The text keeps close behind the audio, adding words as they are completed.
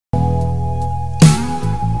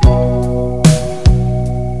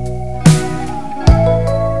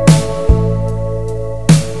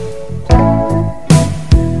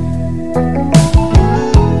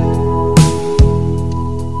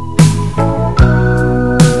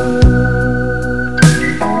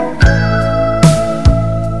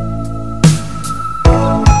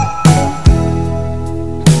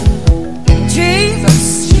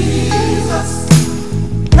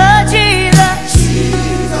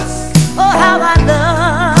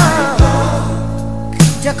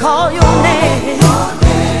call your name.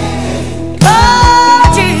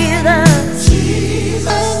 Oh, Jesus.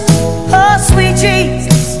 Oh, sweet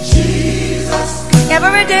Jesus.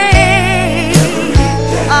 Every day.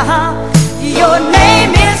 Your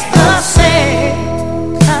name is the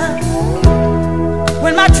same.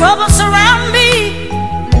 When my troubles surround me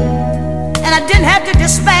and I didn't have to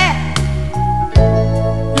despair,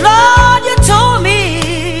 Lord, you told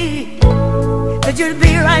me that you'd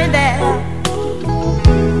be right there.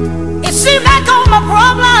 It seemed like all my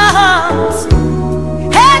problems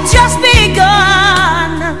had just begun,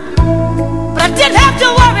 but I didn't have to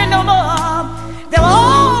worry no more. They were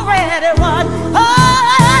already won.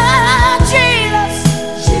 Oh, Jesus.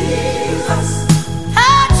 Jesus.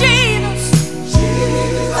 Oh, Jesus.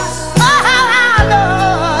 Jesus. Oh, how I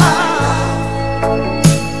love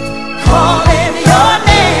calling your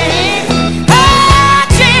name. Oh,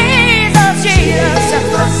 Jesus,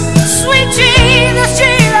 Jesus. Sweet Jesus,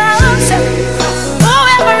 Jesus. Oh,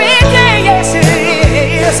 every day, yes, it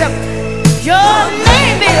is. Your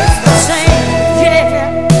name is the same,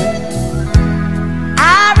 yeah.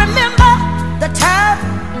 I remember the time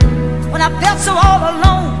when I felt so all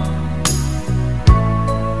alone,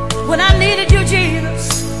 when I needed you,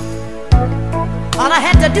 Jesus. All I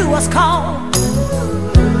had to do was call.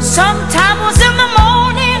 Sometimes it was in the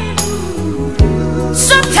morning,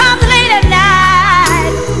 sometimes late at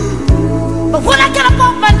night. But when I get up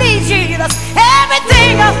off my knees, Jesus,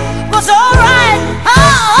 everything was alright. Oh,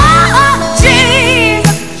 oh, oh, Jesus.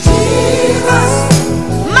 Jesus.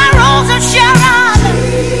 My rose of Sharon,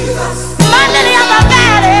 my lily of the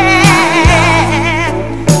valley,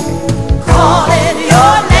 calling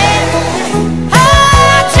your name.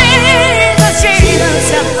 Oh, Jesus,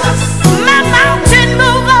 Jesus, my mountain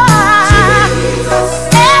mover.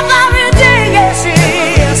 Every day, yes, it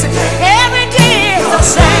is. Every day is the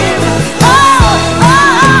same. Oh, oh,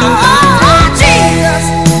 oh, oh, oh, Jesus.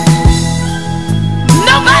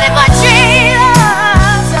 Nobody but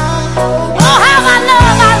Jesus. Oh, how I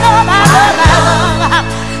love, I love, I love, I love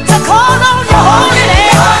to call on your holy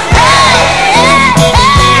name. Hey, hey,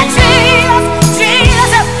 hey, Jesus,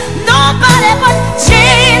 Jesus. Nobody but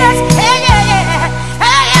Jesus. Hey, yeah, yeah.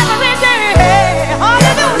 Hey, every day.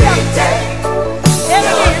 Hallelujah.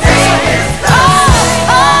 Every day is the same. Oh,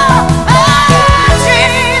 oh, oh,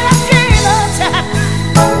 Jesus, Jesus.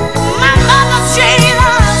 My mother,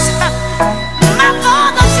 Jesus. My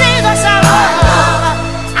father, Jesus. I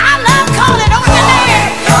love calling on your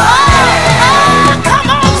name. Oh, oh, come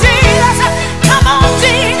on, Jesus. Come on,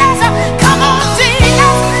 Jesus. Come on,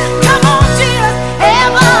 Jesus. Come on, Jesus.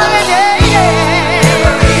 Every day,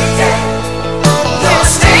 you're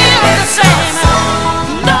still the same.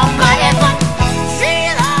 Nobody but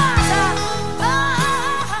Jesus. Oh,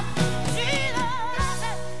 Jesus.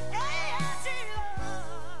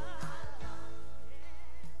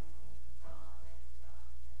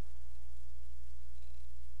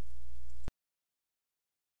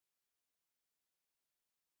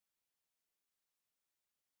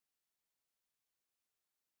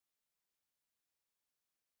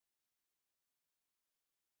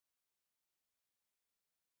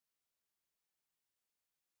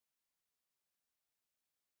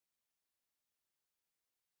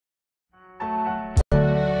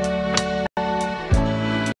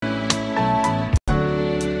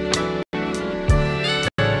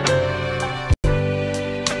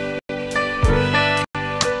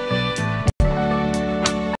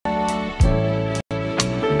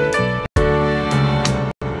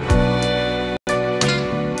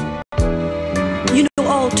 You know,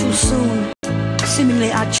 all too soon,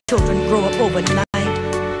 seemingly our children grow up overnight.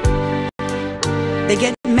 They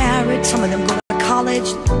get married, some of them go to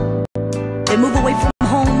college. They move away from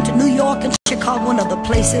home to New York and Chicago and other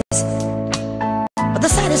places. But the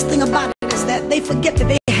saddest thing about it is that they forget that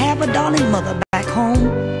they have a darling mother back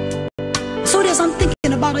home. So it is, I'm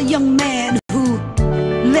thinking about a young man who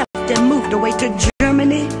left and moved away to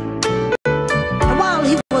Germany. And while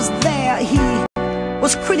he was there, he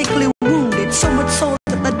was critically wounded, so much so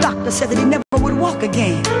that the doctor said that he never would walk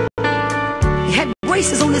again. He had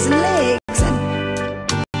braces on his legs,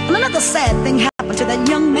 and another sad thing happened to that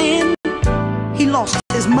young man. He lost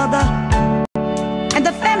his mother, and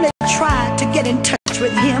the family tried to get in touch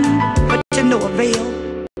with him, but to no avail.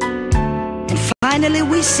 And finally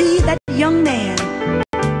we see that young man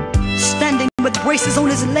standing with braces on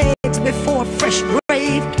his legs before a fresh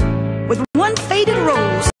grave, with one faded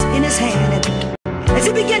rose in his hand. And as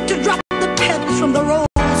he began to drop the petals from the rose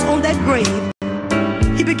on that grave,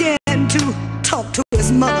 he began to talk to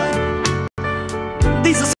his mother.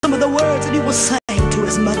 These are some of the words that he was saying to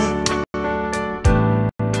his mother.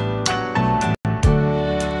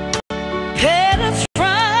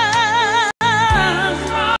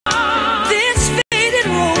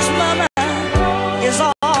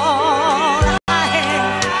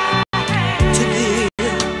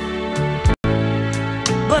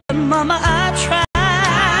 But mama, I try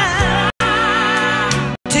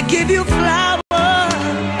to give you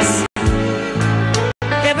flowers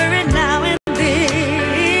every now and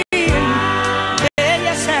then. Yeah,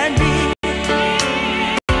 yes I did.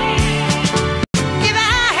 If I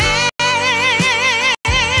had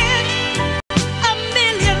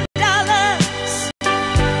 $1,000,000,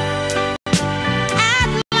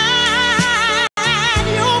 I'd line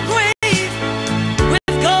your grave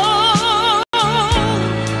with gold,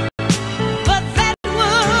 but that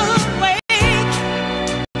would wake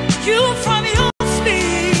you from your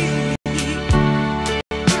sleep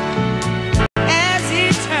as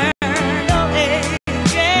eternal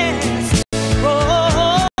ages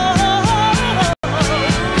roll.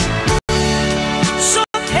 So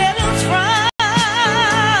petals from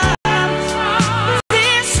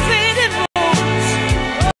this faded rose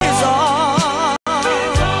is all I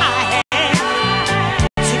have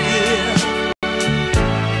to give.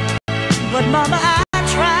 But mama, I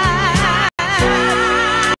try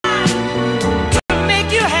to make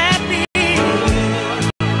you happy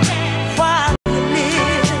while you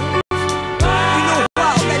live. You know,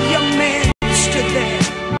 while that young man stood there,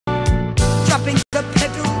 dropping the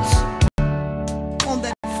petals on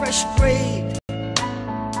that fresh grave,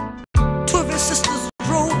 two of his sisters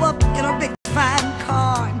drove up in a big fine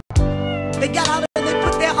car. They got out and they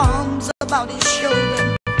put their arms about his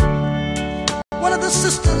shoulder. One of the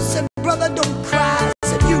sisters said, "Brother, don't cry." I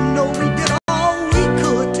said, "You know we did all we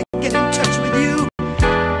could to get in touch with you.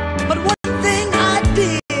 But one thing I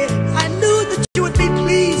did, I knew that you would be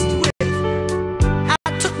pleased with. I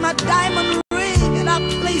took my diamond ring and I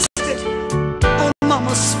placed it on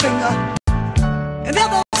mama's finger." And the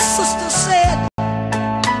other sister said,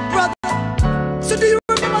 "Brother, so do you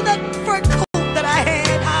remember that fur coat that I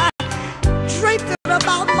had? I draped it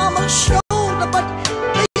about mama's shoulder, but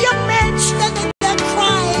the young man standing there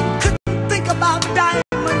crying couldn't think about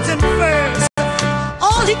diamonds and furs.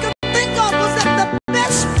 All he could think of was that the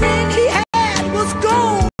best friend he had was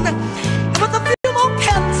gone. And with a few more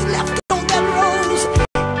petals left on that rose,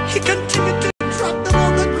 he continued to drop them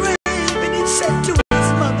on the grave, and he said to his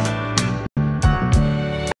mother,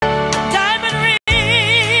 "Diamond rings,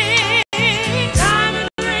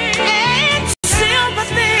 and silver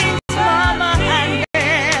things, mama,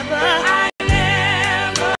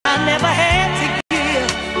 I never had to give.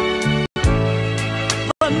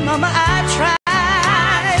 But mama, I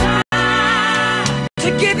tried to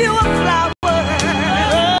give you a flower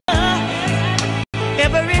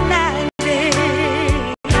every night and day.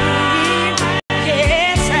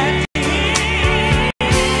 Yes, I did.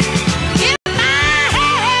 If I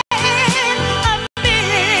had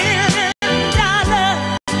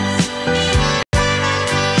 $1,000,000,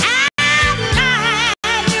 I'd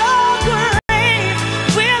line your grave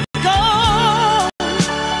with gold,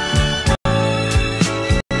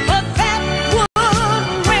 but that would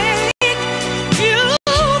wake you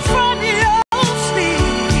from your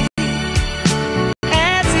sleep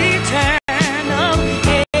as eternal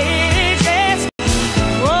ages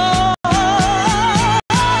roll."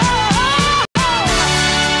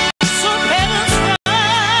 So petals from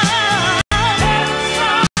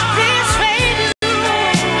this faded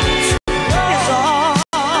rose is all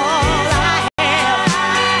I have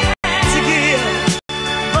to give.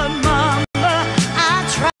 But mama, I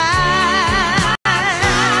try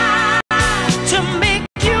to make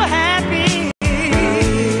you happy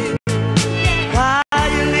while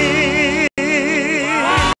you live.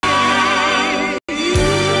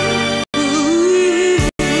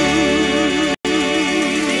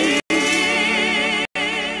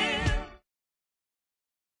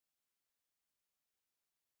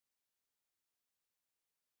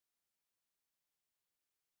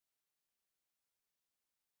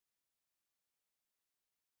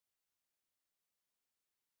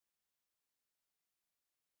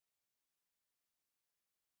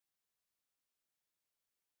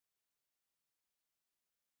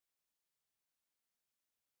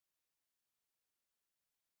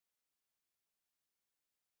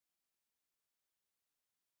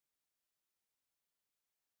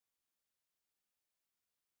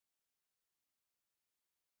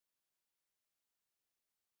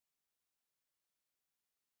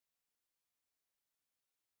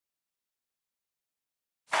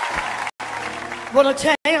 Want to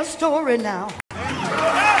tell you a story now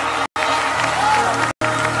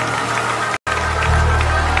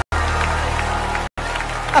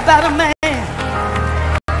about a man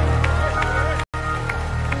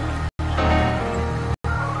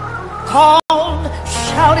called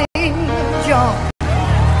Shouting John.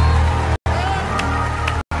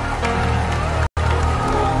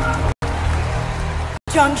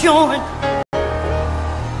 John joined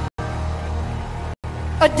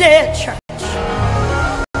a dead church.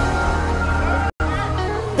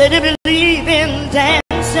 They didn't believe in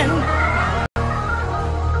dancing.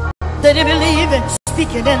 They didn't believe in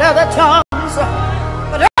speaking in other tongues.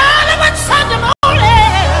 But early one Sunday morning,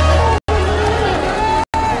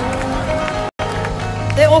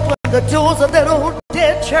 they opened the doors of that old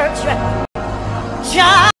dead church.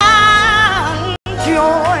 John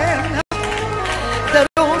joined that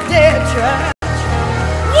old dead church.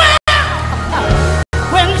 Well,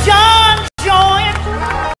 when John joined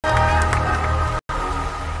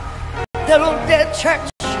that old dead church,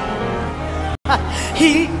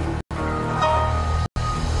 he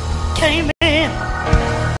came in.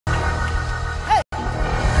 Hey.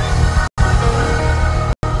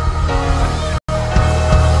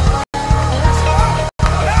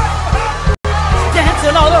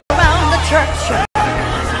 Dancing all around the church.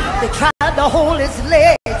 They tried to hold his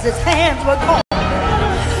legs, his hands were gone.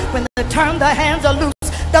 When they turned the hands are loose,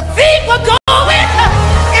 the feet were going.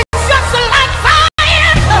 It's just like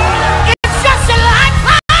fire. It's just like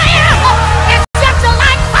fire. It's just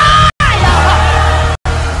like fire.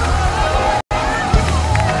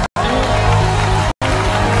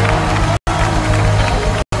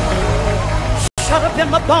 Shut up in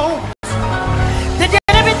my bones. They did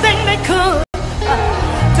everything they could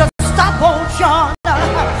to stop old John.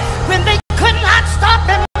 When they could not stop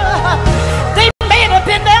him, they made up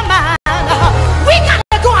in their mind, we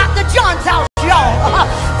gotta go out to John's house, y'all.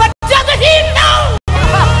 But doesn't he know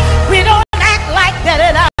we don't act like that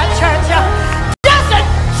in our church? Doesn't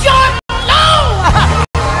John know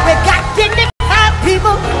we got dignified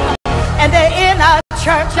people and they're in our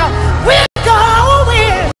church? We're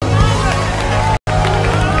going.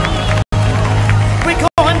 We're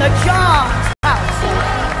going to John's house.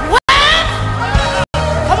 Well,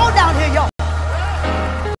 come on down here, y'all.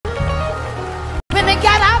 When they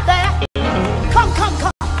got out there, come.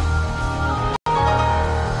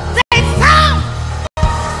 They found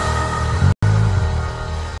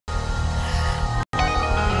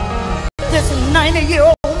this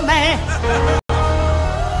 90-year-old man,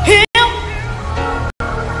 him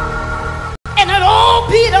and an old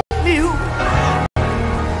beat-up mule.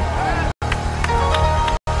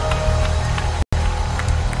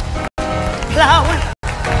 Plowing.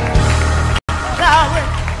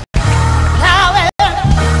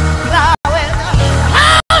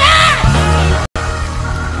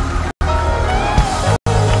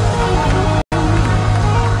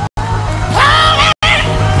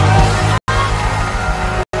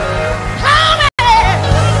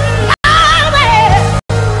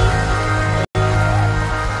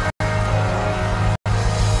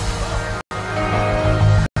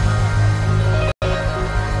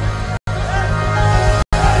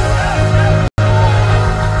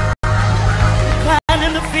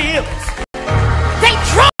 They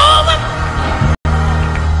drove them.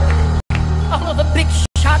 All of the big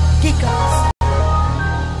shot deacons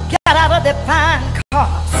got out of their fine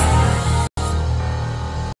cars.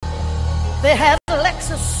 They had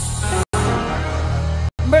Lexus,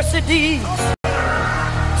 Mercedes,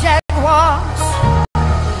 Jaguars.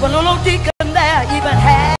 Well, a little deacon there even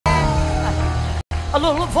had a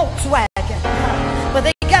little Volkswagen. But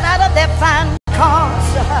they got out of their fine cars.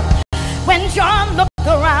 When John looked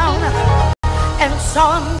around and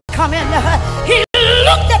saw him coming, he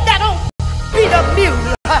looked at that old beat-up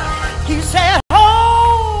mule. He said,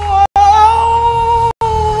 "Oh,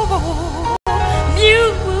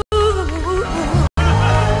 mule."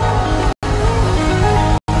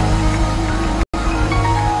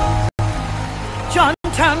 John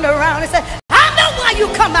turned around and said, "I know why you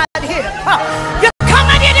come out here. You're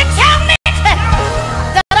coming here to tell me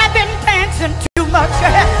that I've been dancing too much.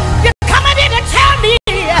 You're coming in to tell me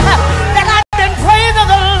that I've been praising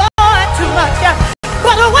the Lord too much.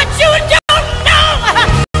 But what you don't know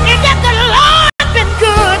is that the Lord's been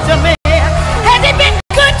good to me. Has he been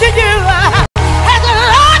good to you? Has the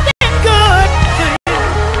Lord been good to you?"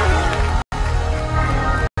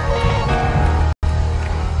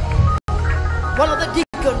 One of the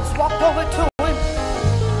deacons walked over to him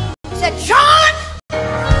and said, "John,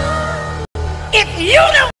 if you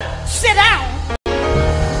don't sit down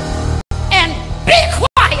and be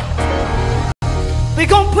quiet, we're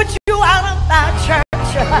going to put you out of our church."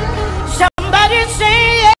 Somebody say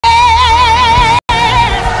yes.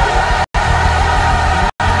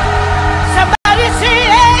 Somebody say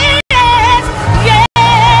yes. Yes.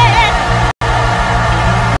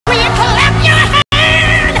 Will you clap your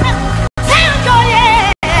hand? Tell God yes.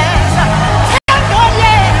 Tell God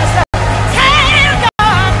yes. Tell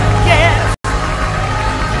God yes.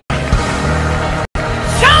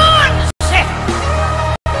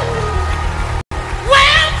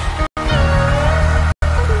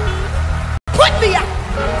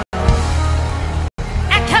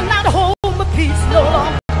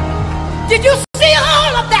 Did you see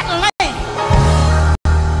all of that land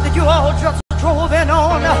that you all just drove in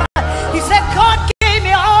on? He said, God gave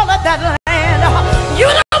me all of that land. You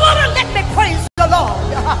don't want to let me praise the Lord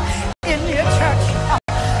in your church.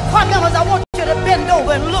 Choir members, I want you to bend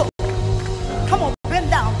over and look. Come on, bend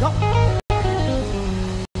down, go.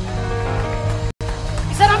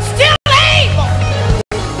 He said, I'm still able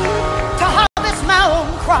to harvest my own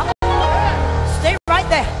crop. Stay right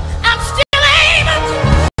there. I'm still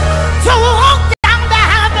able to walk down the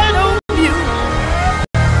avenue with you.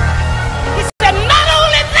 He said, not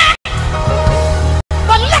only that,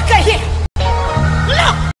 but look at here.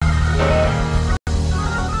 Look.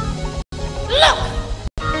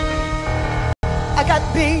 I got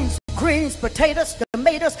beans, greens, potatoes,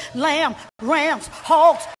 tomatoes, lamb, rams,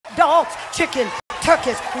 hogs, dogs, chicken,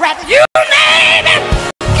 turkeys, rabbits. You name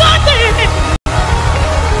it. God damn it.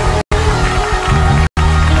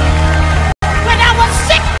 When I was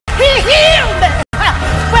sick, he healed me.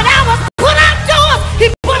 When I was put outdoors, he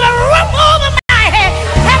put a roof over my head.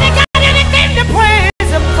 Have you got anything to praise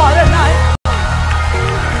him for tonight?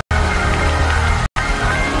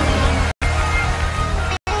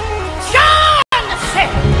 John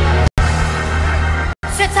said,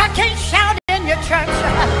 since I can't shout in your church,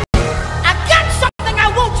 I got something I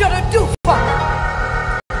want you to do for me.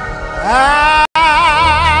 I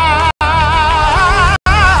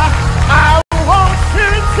want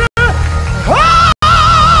you to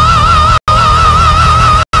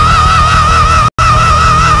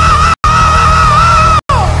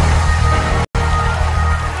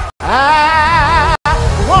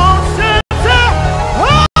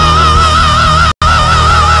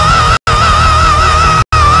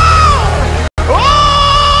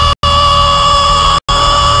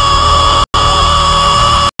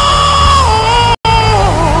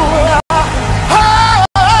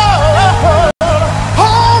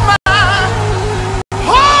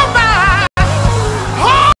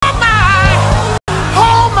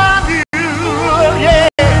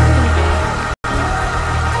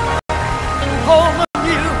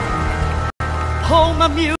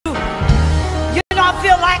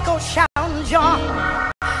John,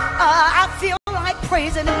 I feel like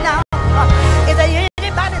praising him now. Is there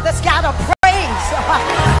anybody that's got a praise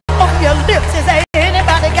on your lips? Is there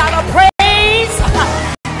anybody got a praise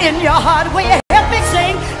in your heart? Will you help me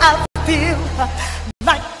sing? I feel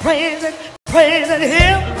like praising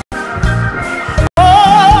him. Oh,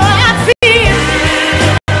 I feel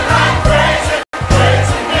like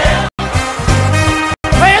praising him.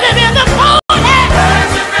 Praising in the morning.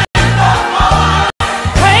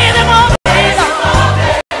 Praise him all day long.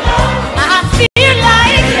 I feel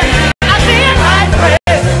like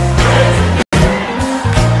praising.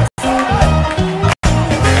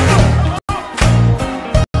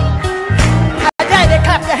 Daddy,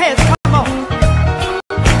 clap your hands, come on.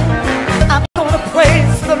 I'm gonna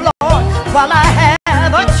praise the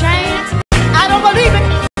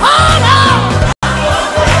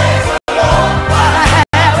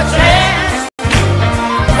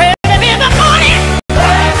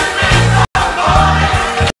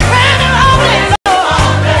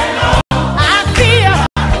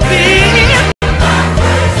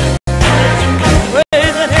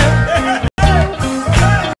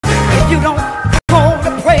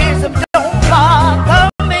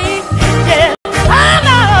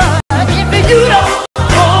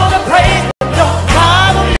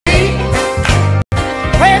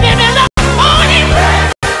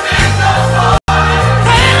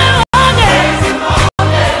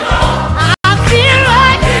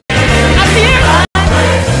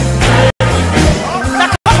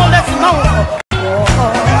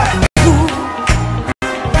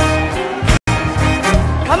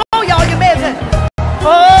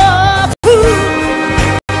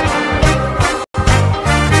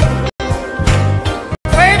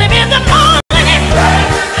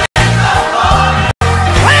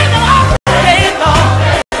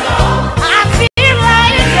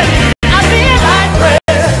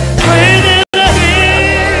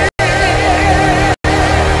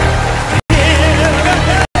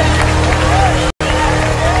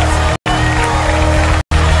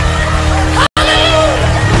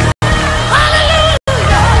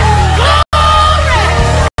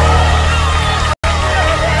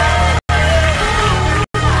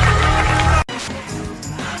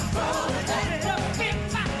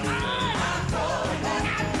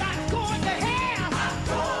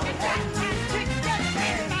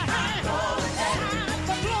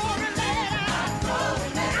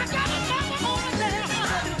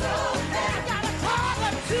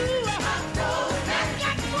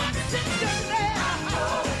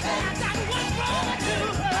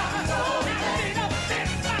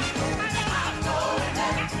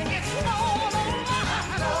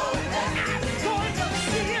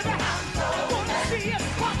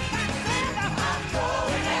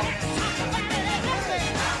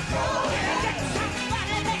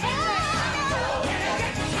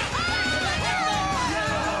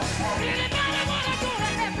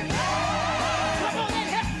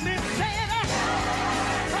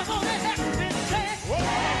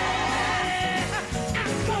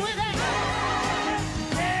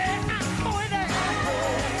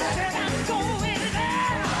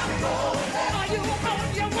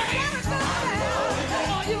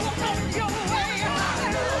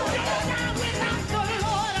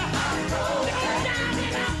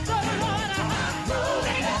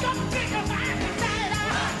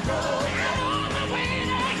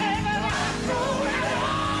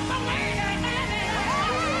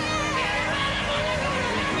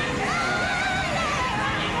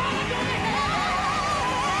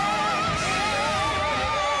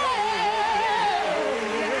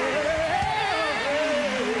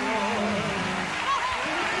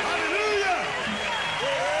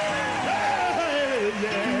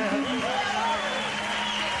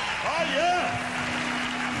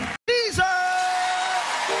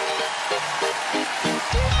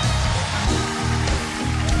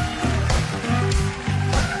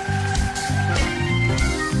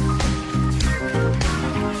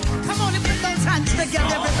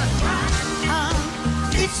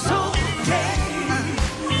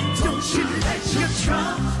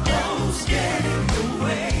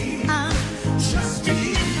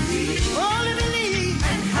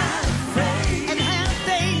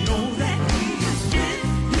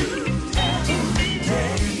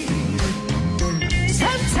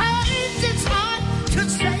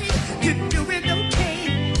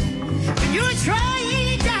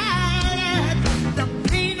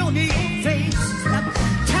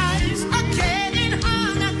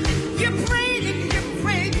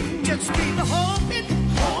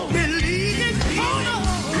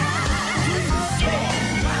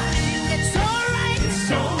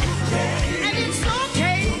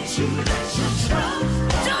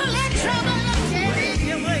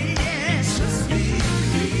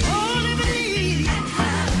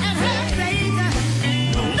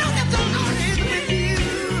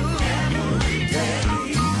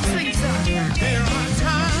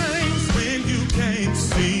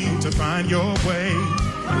find your way.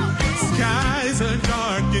 Skies are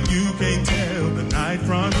dark and you can't tell the night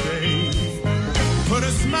from day. Put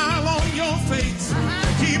a smile on your face,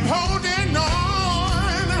 keep holding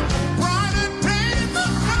on. Brighter days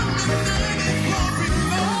are coming and it won't be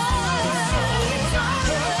long.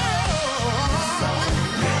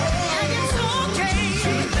 And it's okay.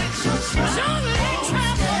 Don't let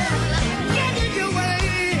trouble get in your way.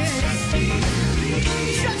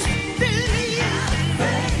 Just believe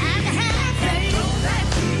and have faith.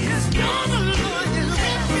 Know the Lord is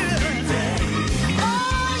with you.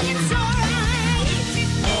 Oh, it's alright.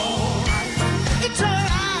 It's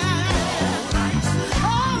alright.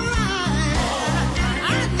 Alright. I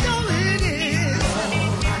know it is.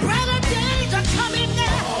 Brighter days are coming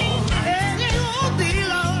now, and it won't be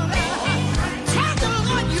long. Tell the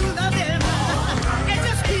Lord you love Him, and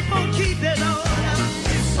just keep on keeping on.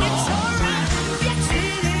 It's alright. Yes,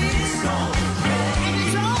 it is. And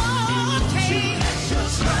it's okay.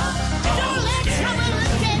 Don't let trouble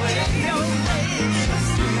get in your way.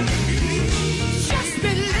 Just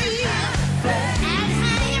believe and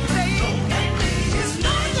have faith.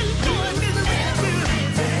 Know the Lord is with you.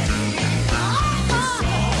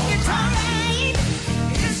 Oh, it's alright.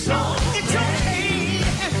 It's okay.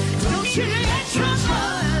 Don't you let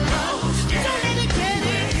trouble, don't let it get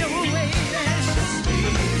in your way.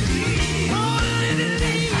 Oh,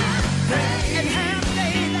 believe and have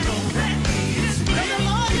faith. Know the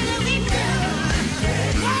Lord is with you.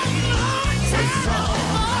 One more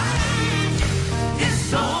time. Alright.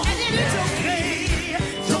 And it is okay.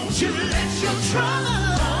 Don't you let your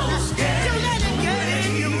troubles, don't let it get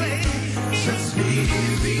in your way. Just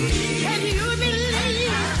believe. And you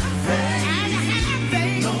believe and have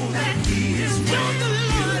faith. Know that He is with you. Know the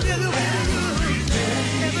Lord is with you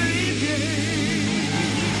every day.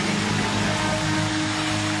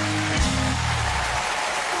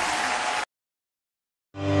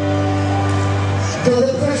 To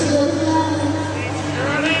the president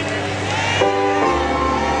of the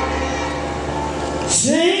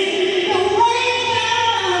sing away.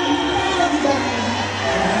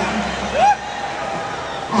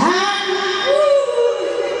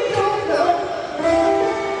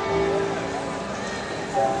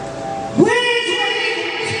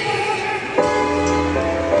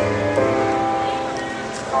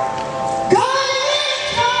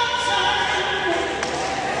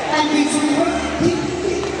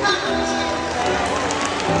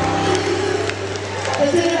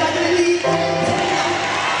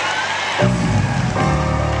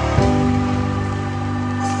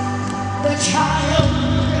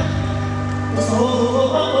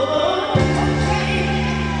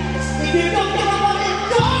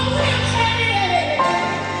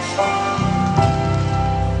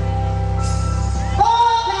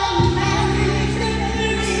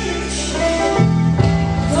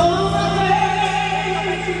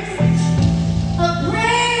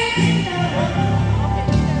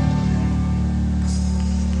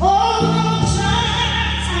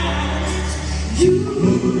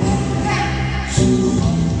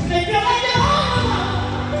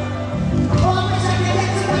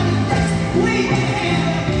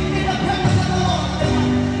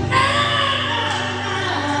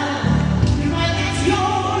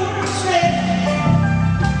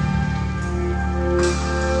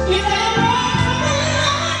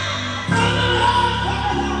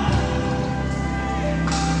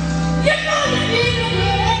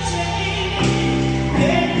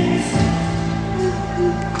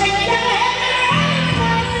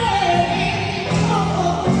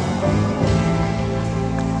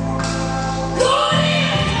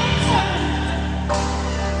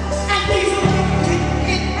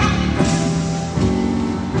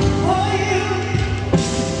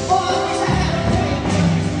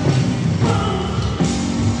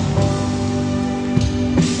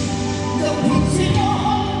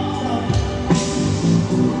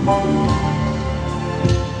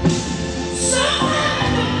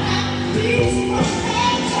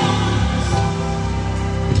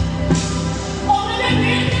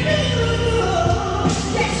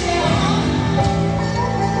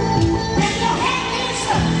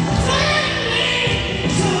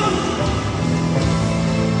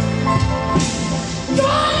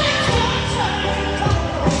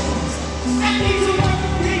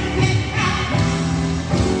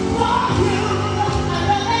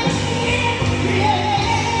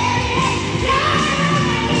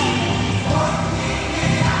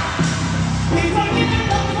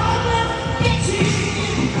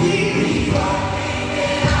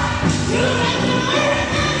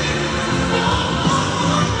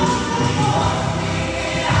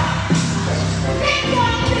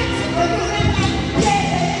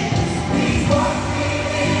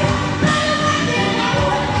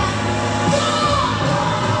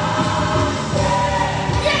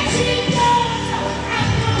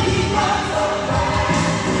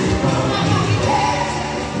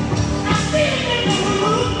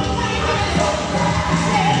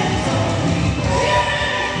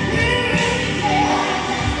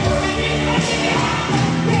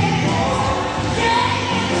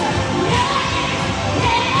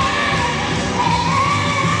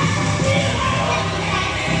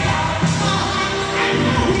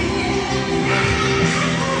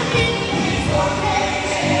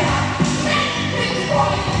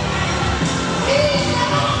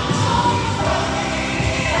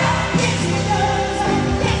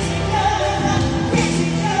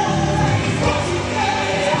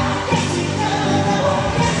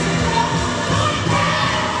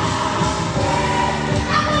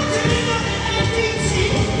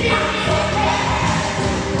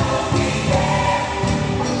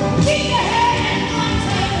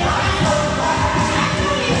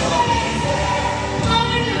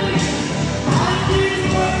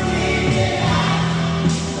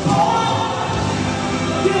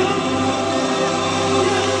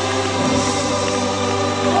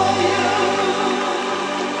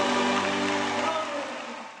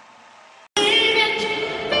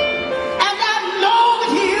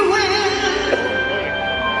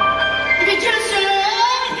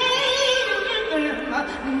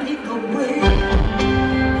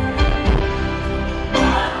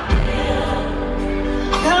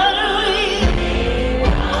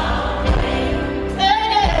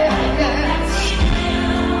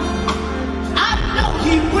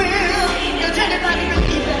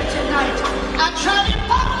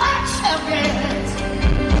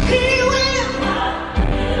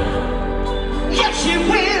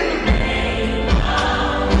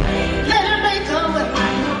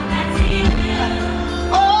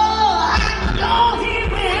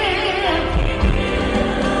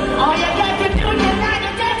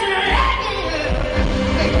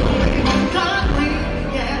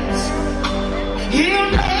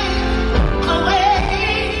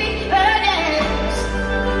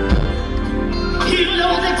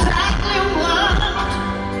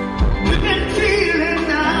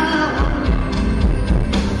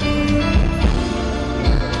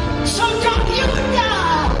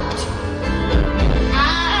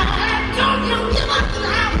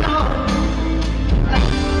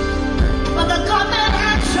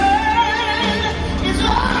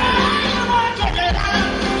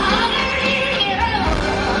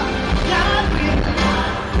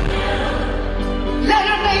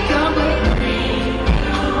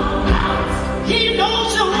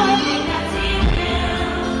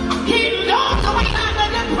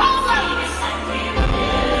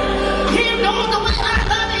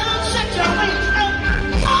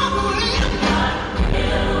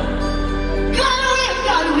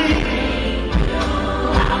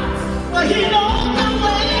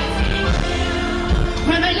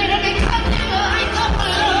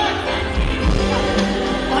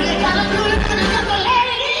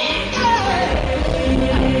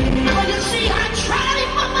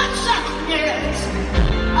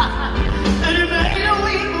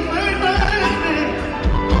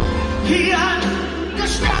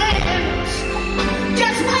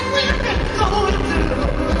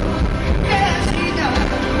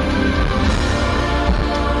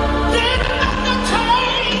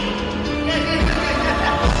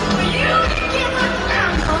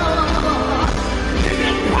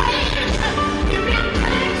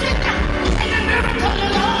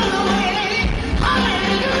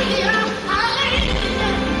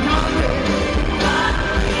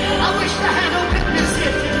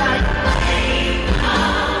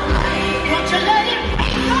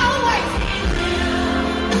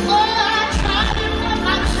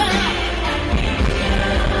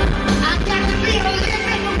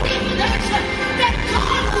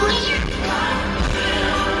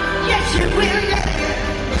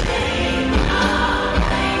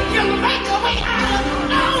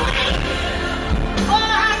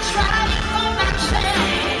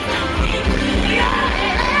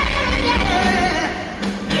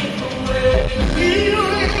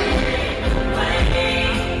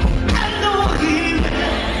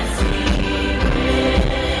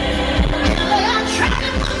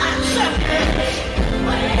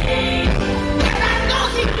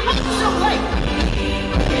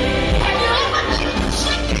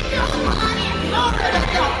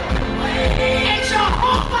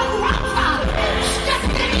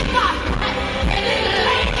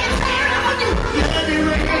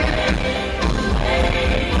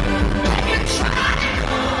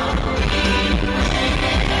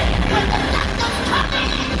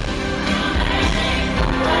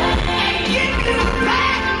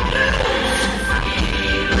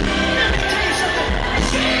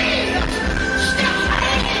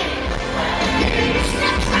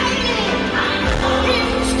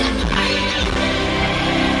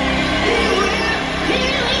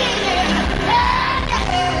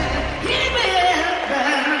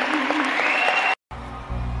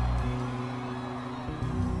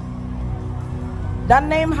 That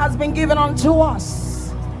name has been given unto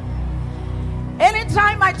us.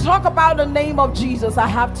 Anytime I talk about the name of Jesus, I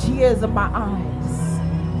have tears in my eyes.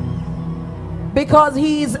 Because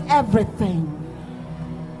he is everything.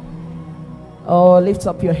 Oh, lift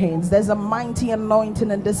up your hands. There's a mighty anointing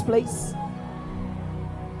in this place.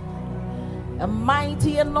 A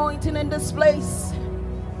mighty anointing in this place.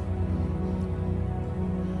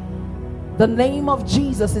 The name of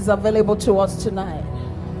Jesus is available to us tonight.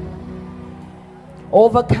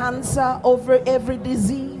 Over cancer, over every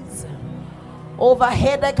disease, over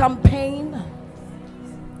headache and pain.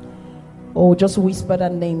 Oh, just whisper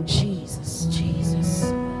that name, Jesus,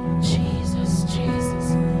 Jesus, Jesus,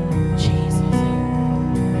 Jesus, Jesus.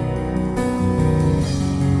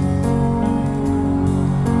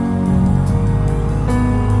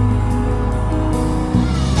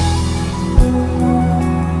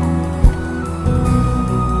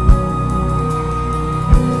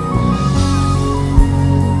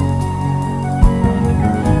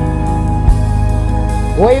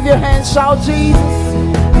 Wave your hands, shout Jesus.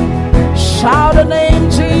 Shout the name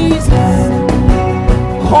Jesus.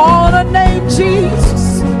 Call the name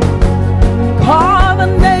Jesus. Call the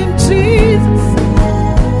name Jesus.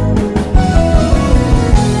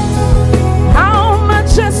 How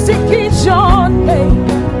majestic is your name.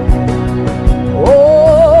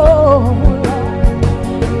 Oh,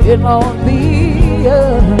 in all the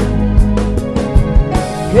earth.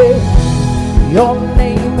 Yeah. Your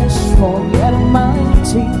name is strong and mighty.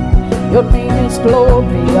 Your name is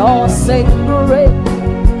glorious and great.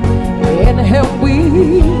 In him we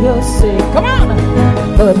will sing. Come on.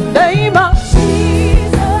 The name of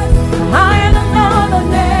Jesus, higher than another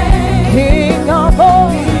name. King of all,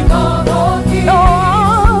 King of all kings. No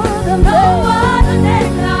other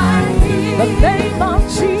name like him. The name of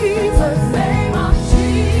Jesus, name of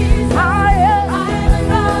Jesus, higher than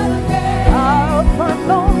another name. Alpha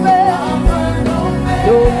and Omega,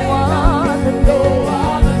 no other name.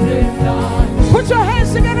 Put your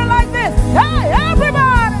hands together like this. Hey,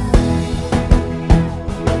 everybody.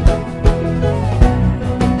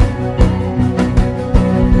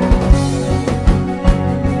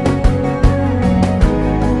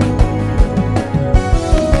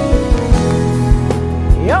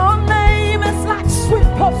 Your name is like sweet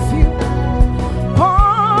perfume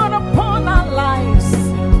poured upon our lives.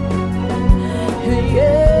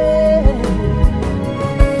 Yeah.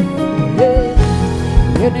 Yeah.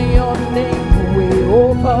 In your name we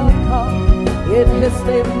overcome. In his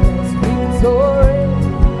name is victory.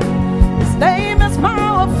 His name is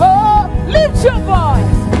powerful. Lift your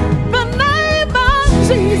voice. The name of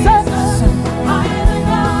Jesus,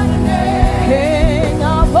 King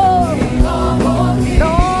of all,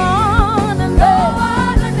 no other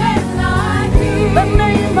name like him. The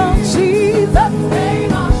name of Jesus,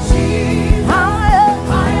 higher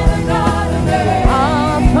than other name.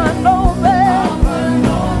 Alpha and Omega,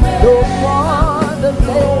 no other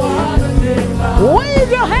name. Wave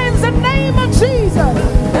your hands in the name of Jesus.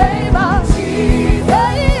 Name of Jesus.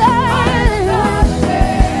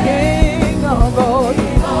 King of all.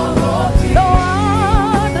 No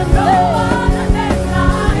other name.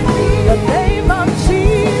 The name of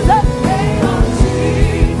Jesus.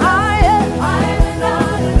 Higher.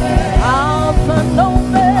 Alpha and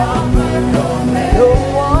Omega. No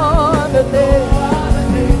other name.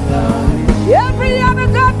 Every other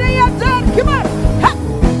God they are done. Come on. Ha!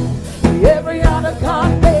 Every other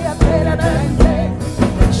God they are better than they.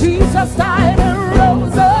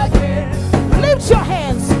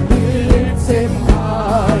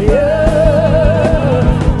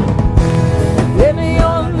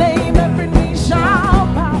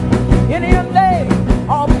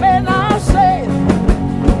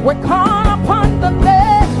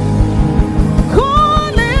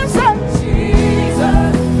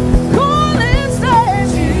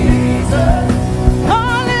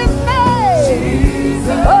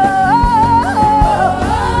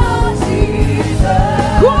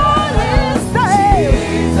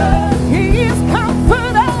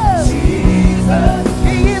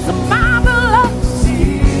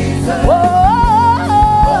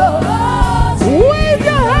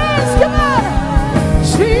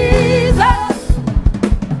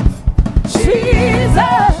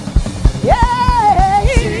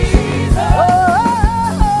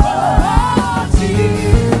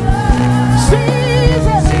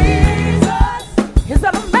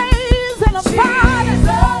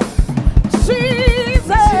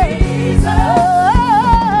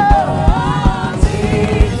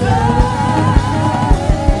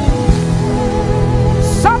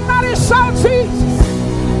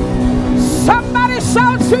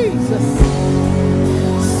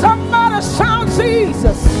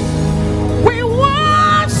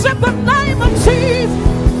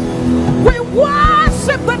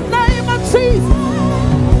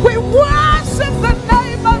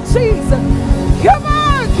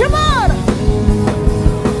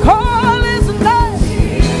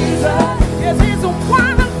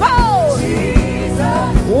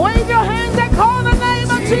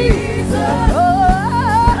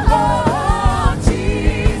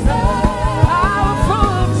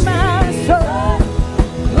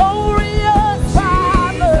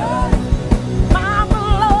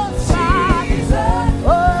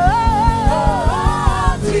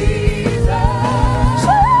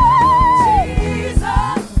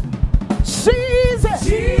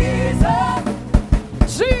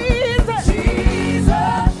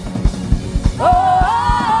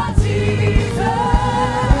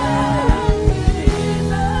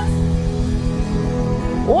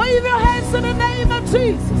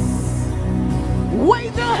 Jesus.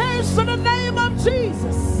 Wave your hands to the name of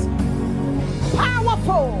Jesus.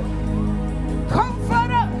 Powerful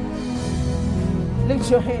Comforter. Lift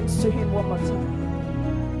your hands to him one more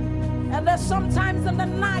time. And there's sometimes in the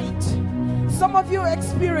night, some of you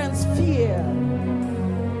experience fear,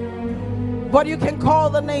 but you can call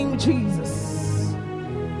the name Jesus.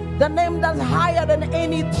 The name that's higher than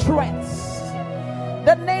any threats.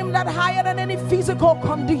 The name that's higher than any physical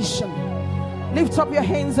condition. Lift up your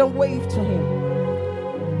hands and wave to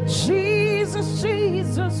him. Jesus,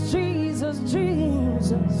 Jesus, Jesus,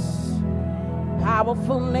 Jesus.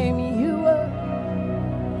 Powerful name you are.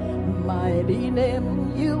 Mighty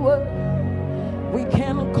name you are. We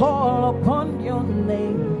can call upon your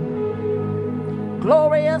name.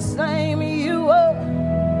 Glorious name you are.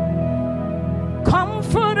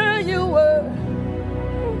 Comforter you are.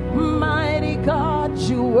 Mighty God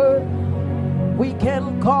you were. We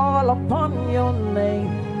can call upon your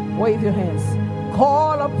name. Wave your hands.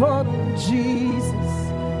 Call upon Jesus.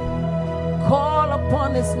 Call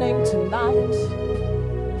upon his name tonight.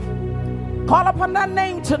 Call upon that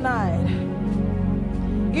name tonight.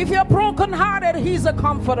 If you're brokenhearted, he's a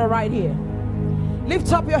comforter right here.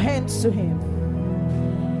 Lift up your hands to him.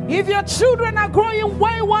 If your children are growing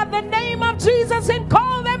wayward, the name of Jesus, and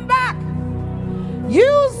call them back.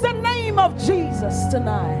 Use the name of Jesus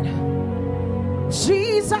tonight.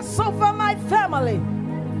 Jesus over my family.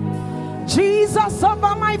 Jesus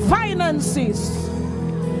over my finances.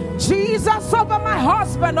 Jesus over my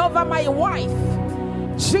husband, over my wife.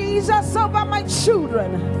 Jesus over my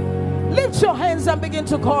children. Lift your hands and begin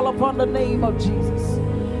to call upon the name of Jesus.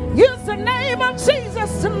 Use the name of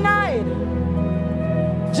Jesus tonight.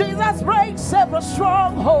 Jesus breaks every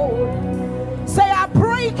stronghold. Say, I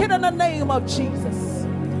break it in the name of Jesus.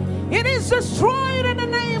 It is destroyed in the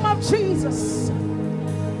name of Jesus.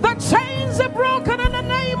 The chains are broken in the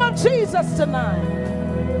name of Jesus tonight.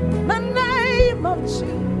 The name of Jesus.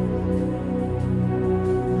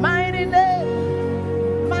 Mighty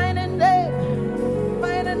name, mighty name,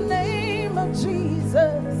 mighty name of Jesus.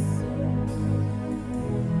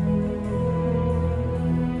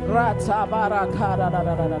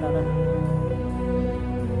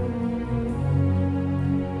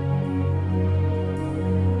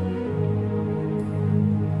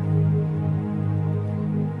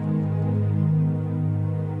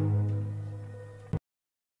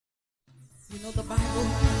 You know the Bible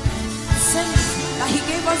says that he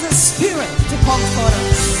gave us a spirit to comfort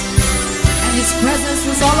us, and his presence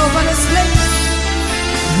was all over this place.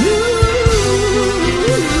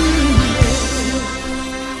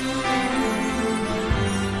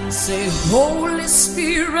 Say, Holy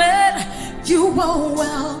Spirit, you are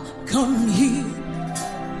welcome here.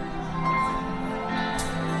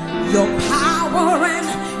 Your power and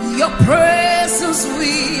your presence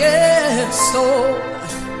we extol.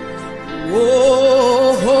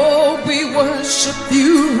 Oh, we worship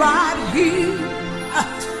you right here.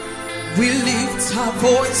 We lift our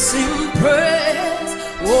voice in praise.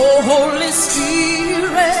 Oh, Holy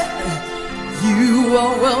Spirit, you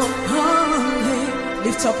are welcome here.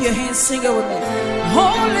 Lift up your hands, sing it with me.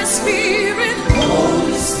 Holy Spirit,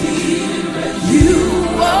 Holy Spirit, you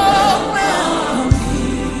are welcome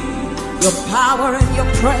here. Your power and your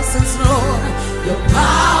presence, Lord. Your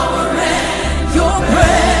power and your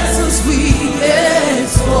presence we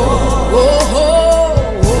extol. Oh, oh,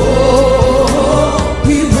 oh,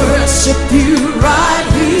 we worship you right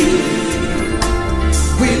here.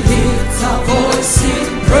 We lift our voice in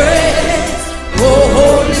praise. Oh,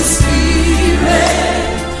 Holy Spirit,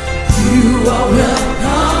 you are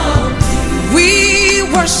welcome. We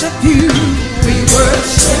worship you. We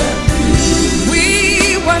worship you. We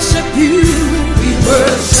worship you. We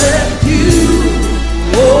worship you.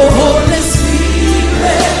 Oh, Holy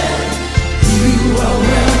Spirit, you are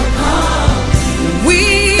welcome. We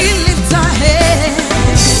lift our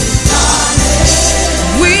hands.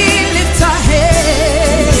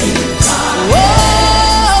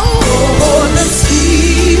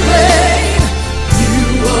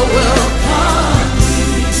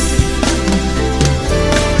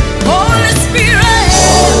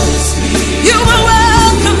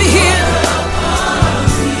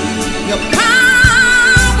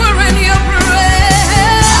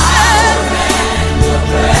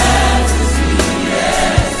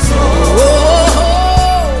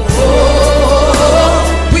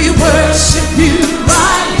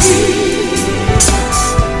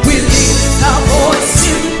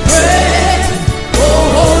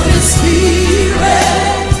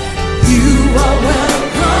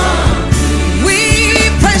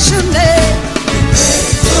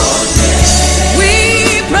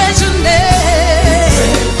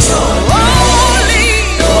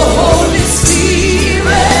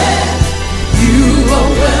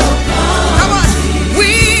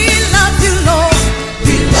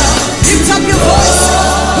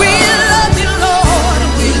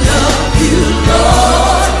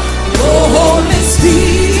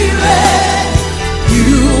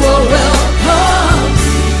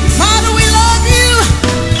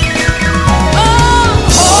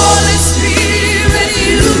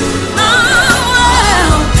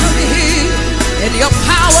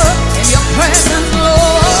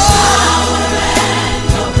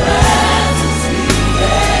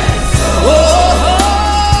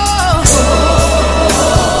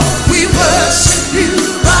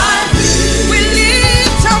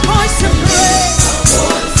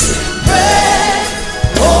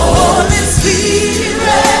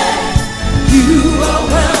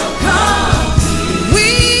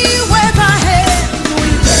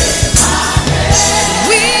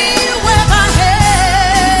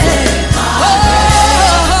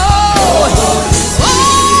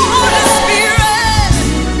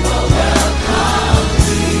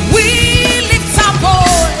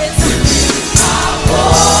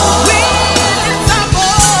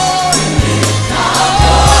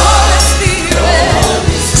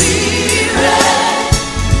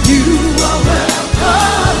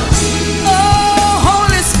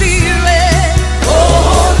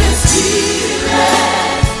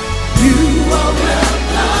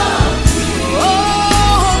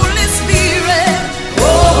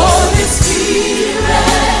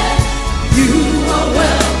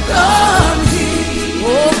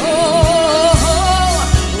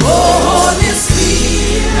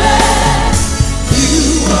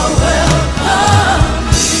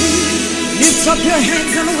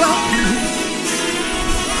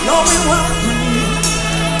 Lord, we welcome you.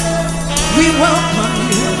 We welcome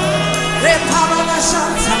you.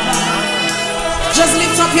 Just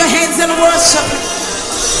lift up your hands and worship.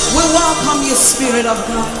 We welcome you, Spirit of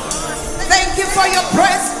God. Thank you for your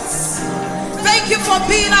presence. Thank you for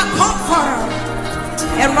being our comforter.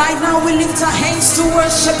 And right now we lift our hands to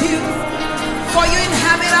worship you. For you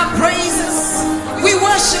inhabit our praises. We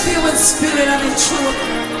worship you in spirit and in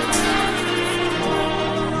truth.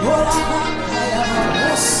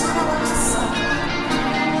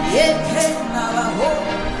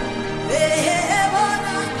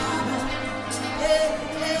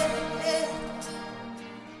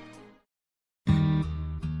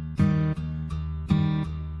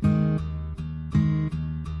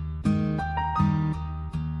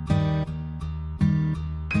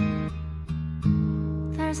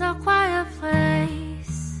 There's a quiet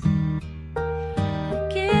place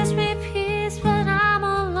that gives me peace when I'm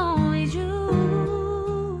alone with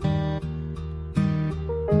you.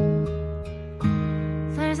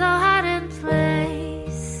 There's a hiding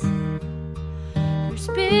place. Your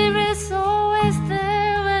spirit's always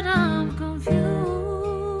there when I'm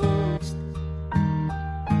confused.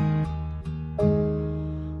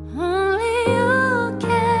 Only you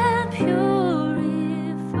can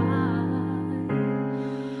purify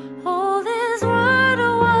all this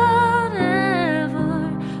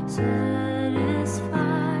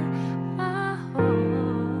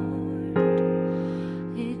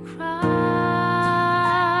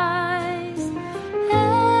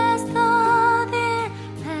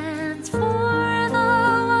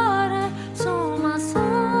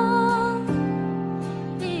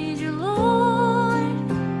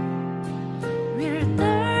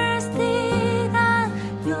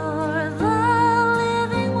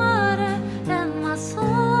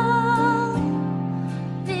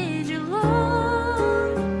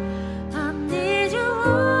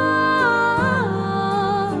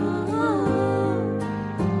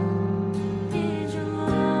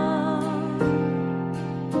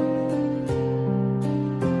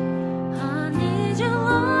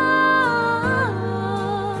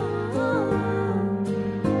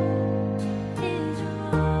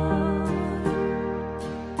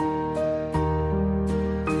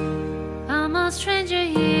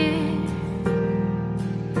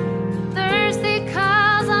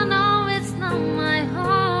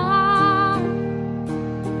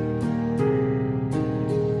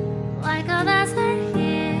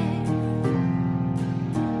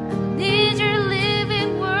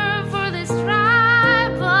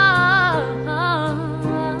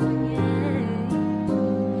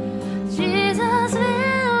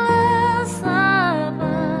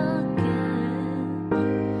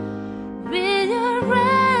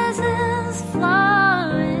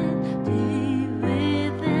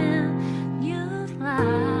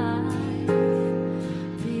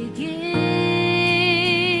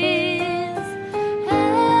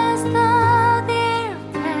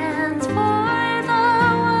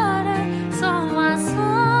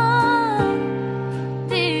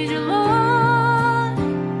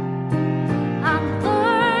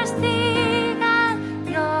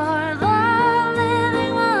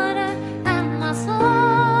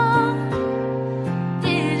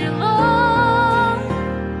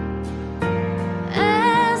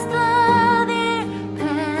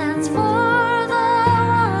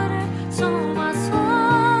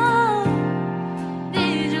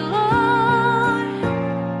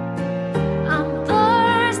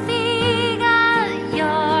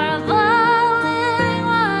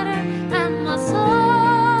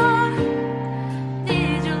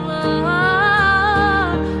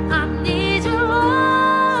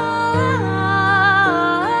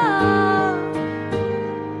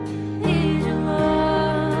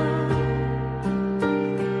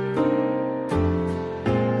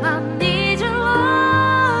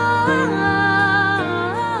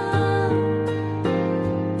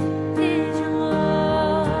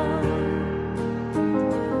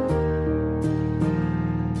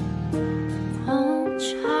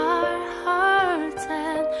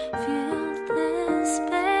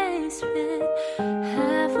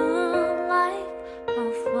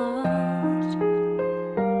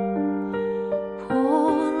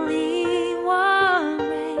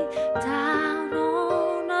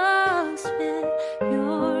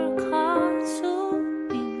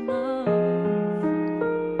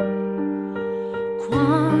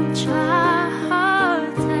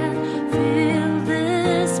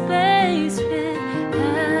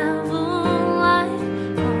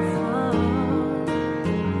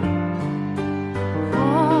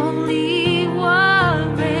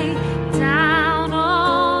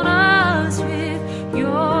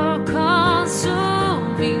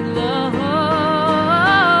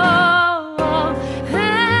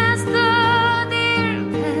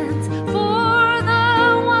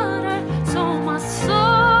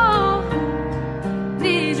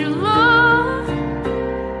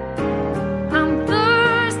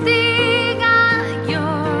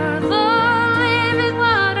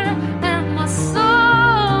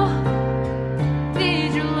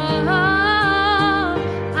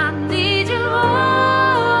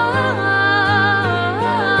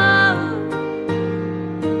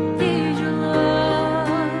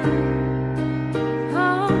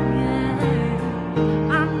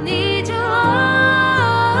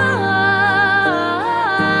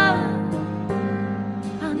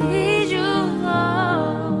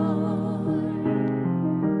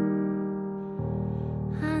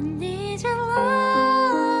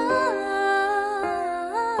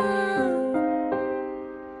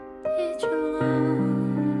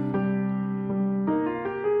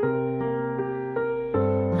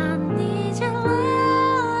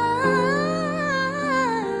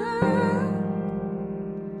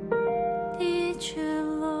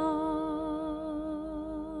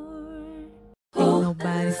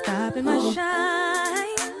in my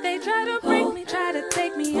shine. They try to break me, try to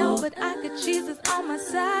take me out, but I got Jesus on my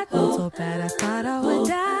side. Felt so bad I thought I would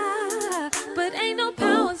die, but ain't no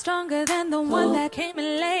power stronger than the one that came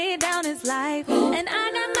and laid down his life. And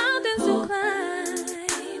I got mountains to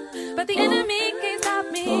climb, but the enemy can't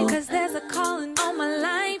stop me, cause there's a calling on my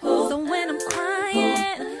life. So when I'm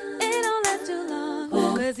crying, it don't last too long,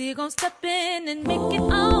 cause he gon' step in and make it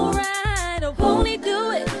alright. Or won't he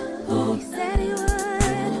do it? He said he would.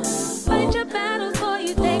 Fight your battles for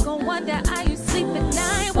you, they gon' wonder how you sleep at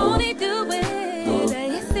night. Won't he do it?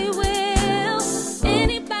 Yes he will.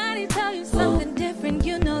 Anybody tell you something different,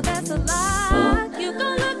 you know that's a lie. You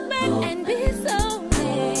gon' look back and be so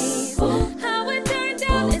amazed how it turned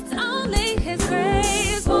out, it's only his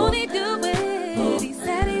grace. Won't he do it? He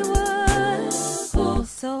said he would.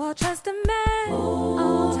 So I'll trust him at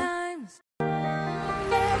all times.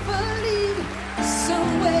 Never leave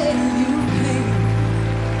somewhere you came.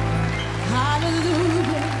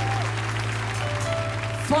 Hallelujah.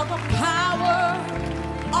 For the power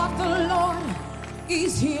of the Lord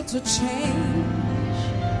is here to change.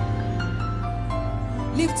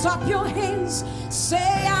 Lift up your hands,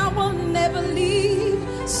 say I will never leave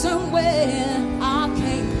somewhere I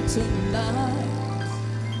came tonight.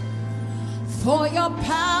 For your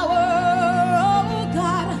power, oh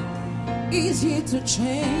God, is here to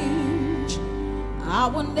change. I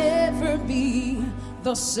will never be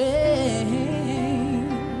the same.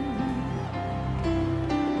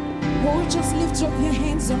 Oh, just lift up your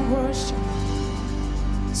hands and worship.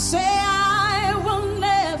 Say I will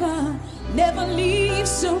never, never leave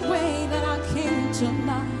some way that I came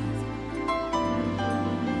tonight.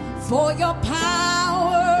 For your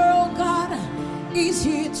power, oh God, is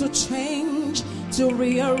here to change, to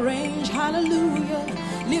rearrange. Hallelujah.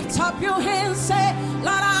 Lift up your hands, say,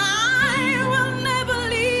 Lord, I will never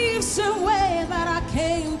leave some way that I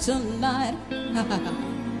came tonight.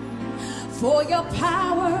 For your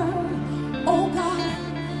power, oh God,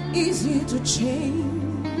 is here to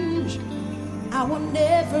change. I will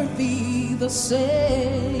never be the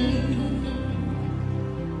same.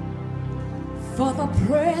 For the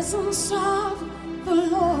presence of the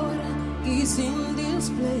Lord is in this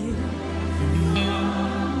place.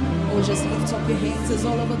 Oh, just lift up your hands, it's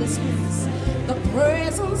all over this place. The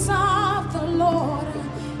presence of the Lord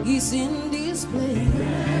is in this place.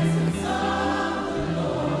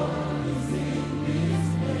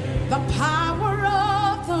 The power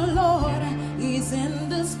of the Lord is in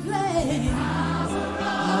this place.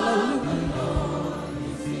 Hallelujah.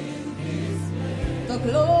 The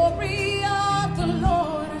glory of the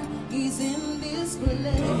Lord is in this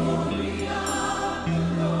place.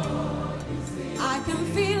 I can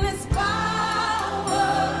feel his power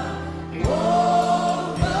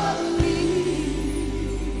over me.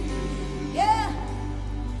 Yeah.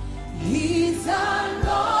 He's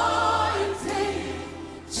anointing,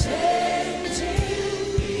 changing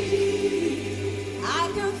me. I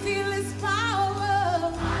can feel his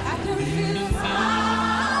power. I can feel his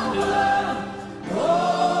power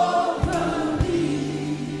over me.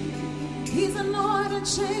 He's anointed,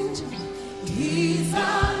 changing. He's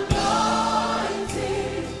anointed,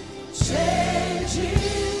 changing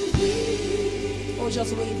me. Oh,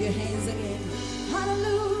 just wave your hands again.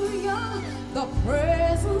 Hallelujah. The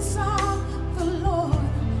presence of the Lord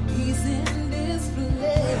is in this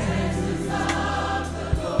place.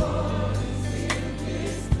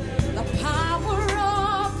 The power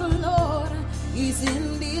of the Lord is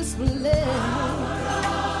in this place.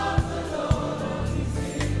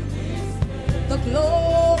 The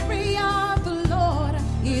glory of the Lord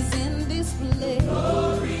is in this place.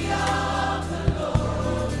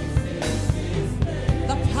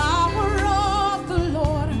 The power of the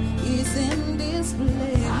Lord is in this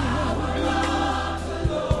place.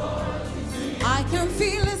 I can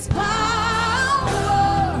feel his power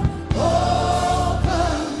over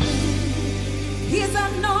me. He's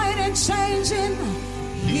anointed, changing.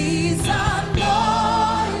 He's anointed,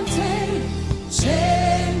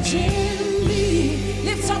 changing me.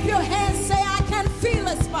 Lift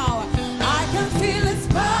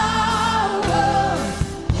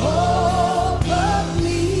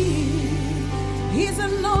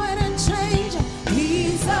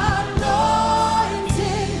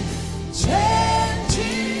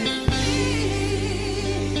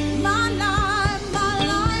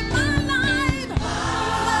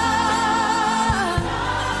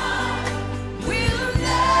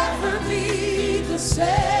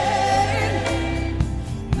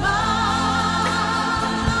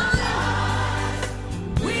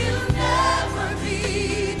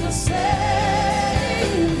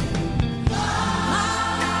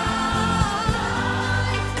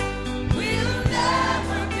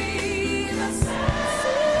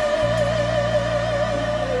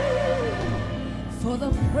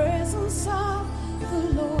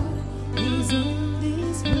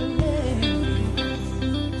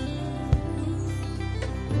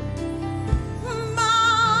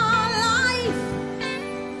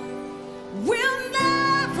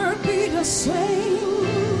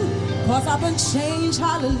change,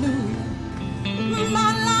 hallelujah.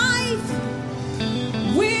 My life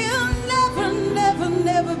will never, never,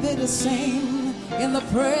 never be the same in the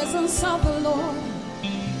presence of the Lord.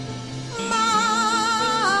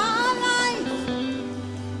 My life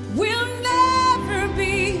will never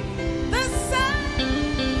be the same,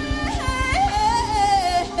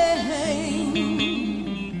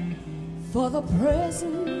 for the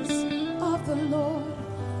presence of the Lord,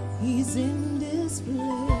 He's in this place.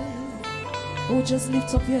 Oh, just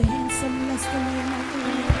lift up your hands and bless the name of the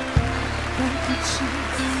Lord. Thank you,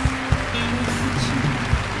 Jesus. Thank you, Jesus.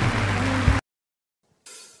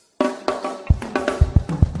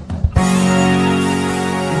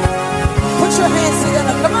 Put your hands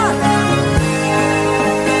together, come on.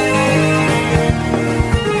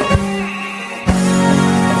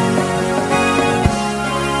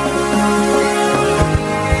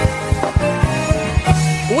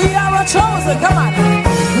 We are a chosen, come on.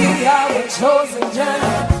 We are a chosen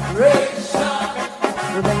generation.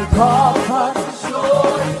 We've been called for to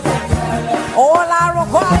show His excellence. All I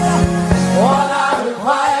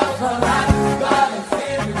require for life, God is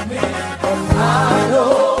giving me. And I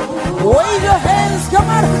know. Wave your hands, come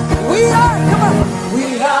on. We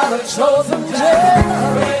are a chosen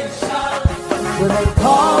generation. We've been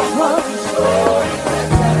called for to show His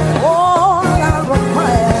excellence. All I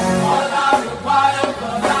require for life,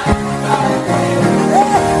 God is giving me.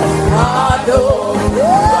 I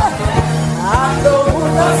know who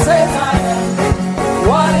God says I am,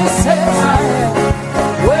 what He says I am,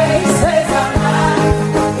 where He says I'm at.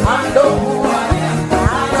 I know who I am,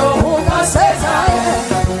 I know who God says I am,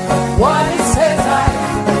 what He says I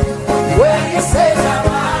am, where He says I'm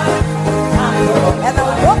at. I know, and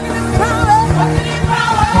I'm walking in power,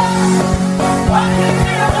 walking in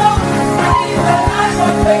miracle, I need the life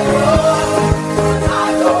of faith.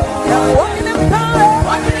 I know, and I'm walking in power,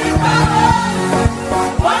 walking in power.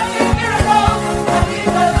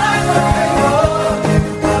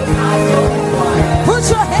 Put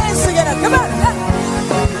your hands together, come on.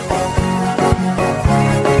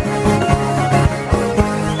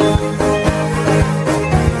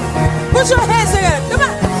 Put your hands together, come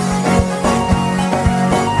on.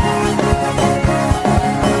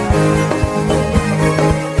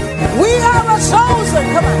 We are a chosen,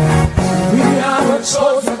 come on. We are a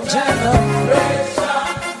chosen generation.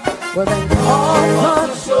 We've been called for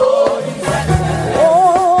to show His excellence.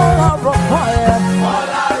 All I require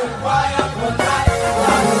for life,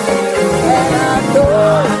 and I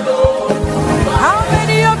know. How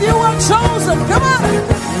many of you are chosen? Come on.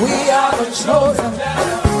 We are the chosen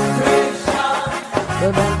generation.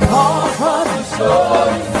 We've been called for to show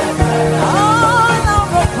His excellence. All I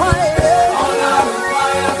require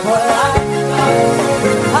for life,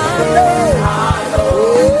 I know.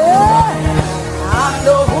 Yeah. I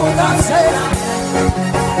know who God says,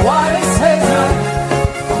 what He says,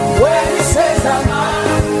 where He says I'm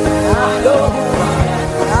at. I know who I am.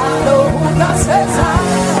 I know who God says I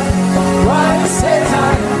am, what He says I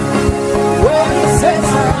am, where He says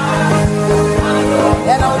I am.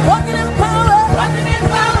 And I'm walking in power, walking in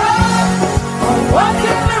power. I'm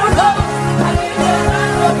walking miracle. I need the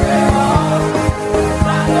light of favor.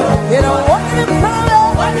 And I'm walking in power,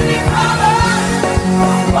 walking in power.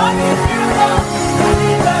 I'm walking miracle. I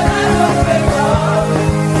need the light of favor.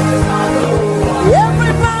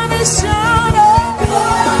 Everybody shout it.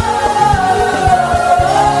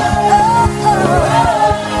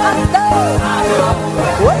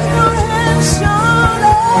 Wave your hands, shout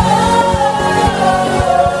it.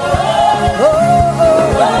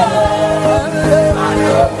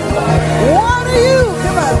 What are you?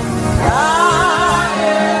 Come on.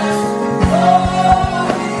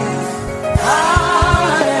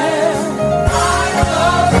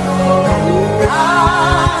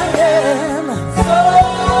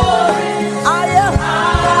 I am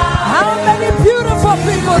How many beautiful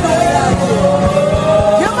people do we have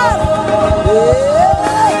here? Come on.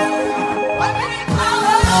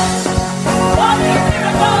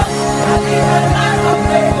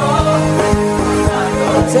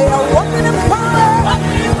 Say, I'm walking in power.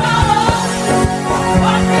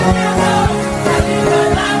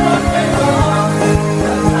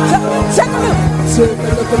 Check a look. Take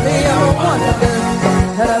a look at me, I'm a wonder.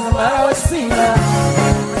 That doesn't matter what it seems like.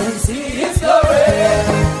 And see His glory.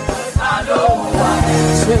 I know who I am.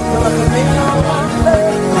 Take a look at me, I'm a wonder.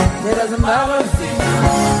 It doesn't matter what it seems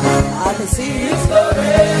like. I can see His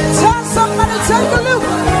glory. Tell somebody, take a look.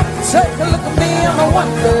 Take a look at me, I'm a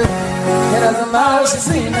wonder. It doesn't matter what you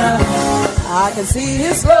see now. I can see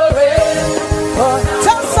His glory.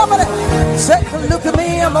 Tell somebody, take a look at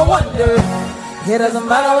me, I'm a wonder. It doesn't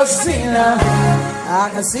matter what you see now. I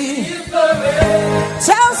can see.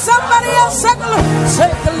 Tell somebody else, take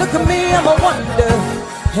a look at me, I'm a wonder.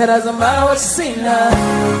 It doesn't matter what you see now,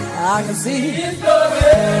 I can see.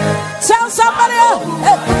 Tell somebody else,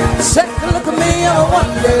 hey, take a look at me, I'm a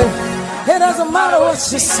wonder. It doesn't matter what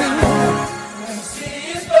you see.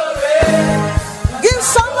 Give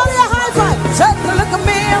somebody a high five. Take a look at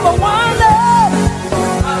me, I'm a wonder.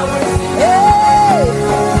 Hey,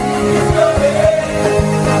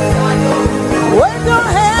 wave your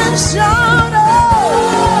hands, shout out.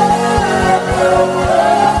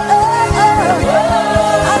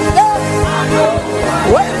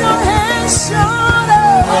 Wave your hands, shout out.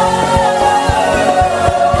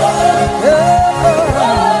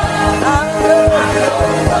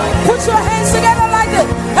 Put your hands together like this.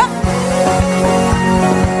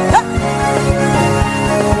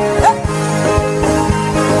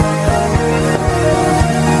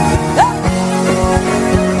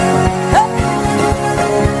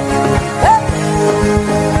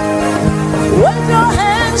 Wave your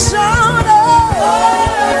hands, shout out.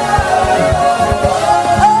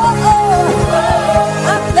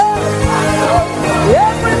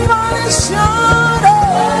 Everybody shout out.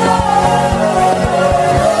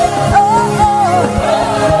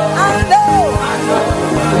 I know.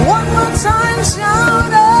 One more time,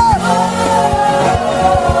 shout out.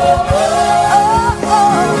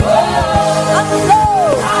 I know.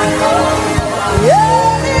 Yeah,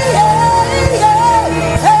 yeah, yeah.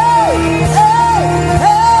 Hey, hey,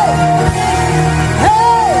 hey,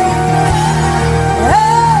 hey,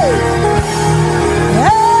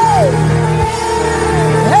 hey,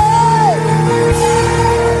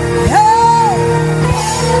 hey,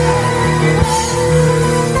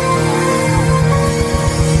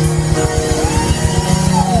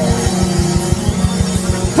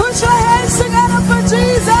 put your hands together for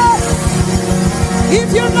Jesus. If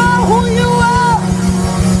you know who you are.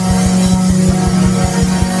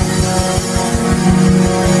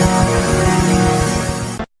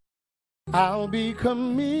 I'll be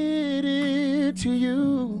committed to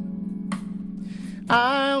you.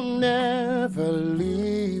 I'll never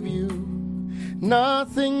leave you.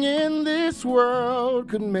 Nothing in this world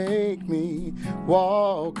could make me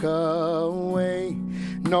walk away.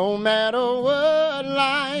 No matter what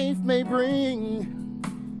life may bring,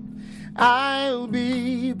 I'll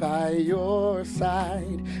be by your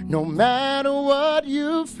side. No matter what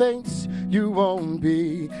you face, you won't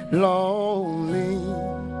be lonely.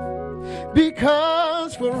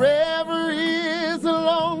 Because forever is a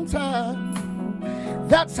long time.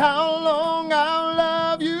 That's how long I'll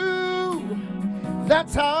love you.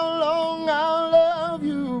 That's how long I'll love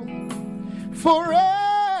you.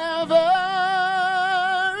 Forever.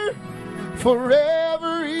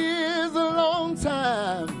 Forever is a long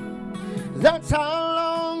time. That's how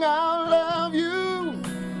long I'll love you.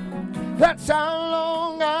 That's how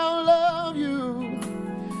long I'll love you.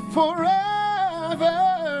 Forever.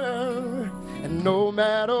 And no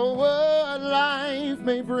matter what life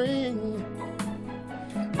may bring,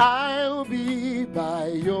 I'll be by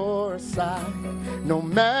your side. No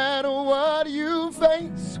matter what you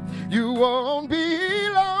face, you won't be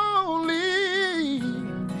lonely.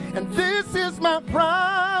 And this is my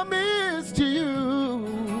promise to you.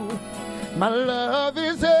 My love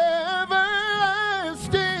is everlasting.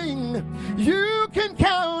 You can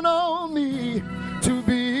count on me to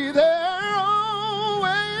be there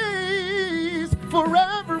always.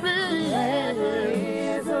 Forever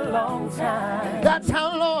is a long time. That's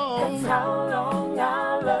how long. That's how long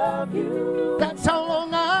I love you. That's how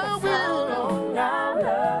long I will. How long I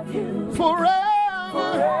love you.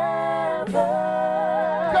 Forever. Forever.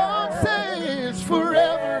 God says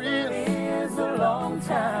forever is a long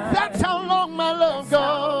time. That's how long my love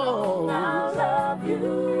goes. I love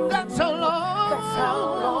you. That's how long. That's how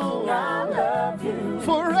long I love you.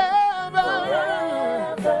 Forever.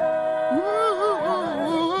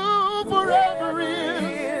 Ooh, forever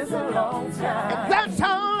is a long time. And that's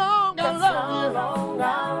how long I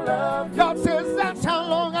love you. God says that's how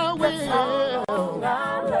long I will.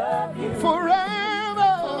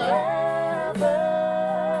 Forever.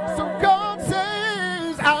 So God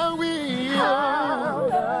says I will.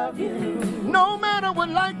 No matter what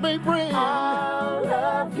life may bring, I'm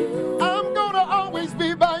gonna always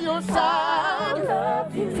be by your side.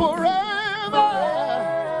 Forever.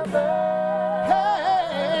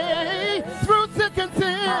 Hey, through thick and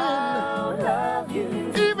thin,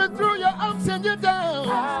 even through your ups and your downs,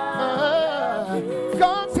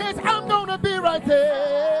 God says I'm gonna be right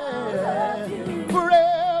there.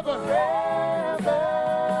 Forever.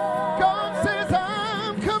 God says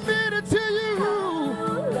I'm committed to you,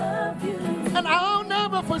 and I'll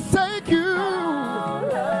never forsake you.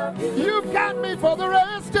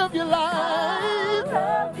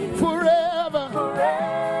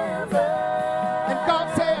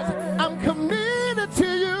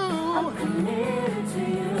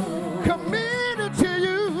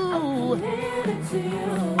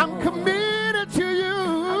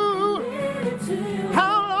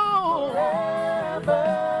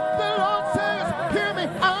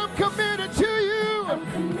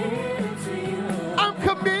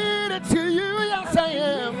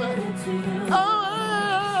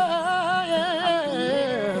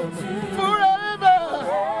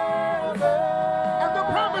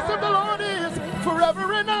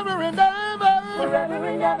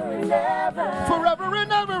 Forever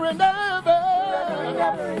and ever and ever.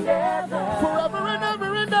 Forever and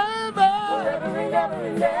ever and ever.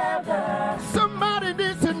 Somebody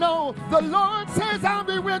needs to know the Lord says I'll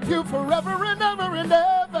be with you forever and ever and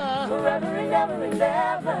ever. Forever and ever and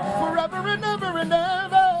ever. Forever and ever and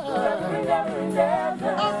ever.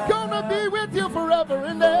 I'm gonna be with you forever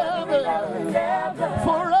and ever.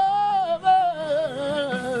 Forever.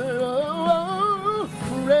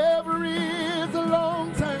 Forever is a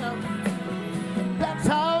long time. That's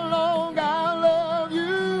how long I love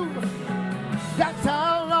you. That's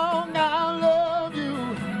how long I love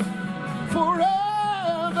you.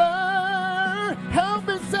 Forever. Help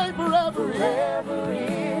me say forever. Forever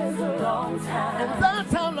is a long time. And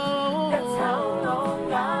that's how long. That's how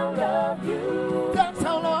long I love you. That's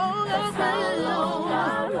how long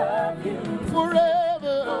I love you.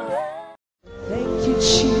 Forever. Thank you,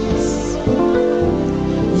 Jesus.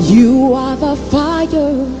 You are the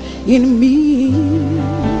fire in me.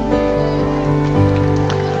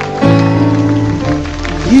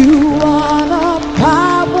 You are the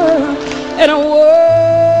power and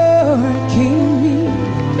work in me.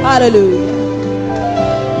 Hallelujah.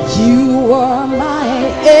 You are my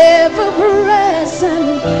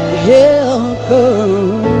ever-present helper.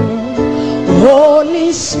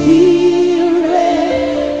 Holy Spirit,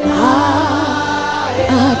 I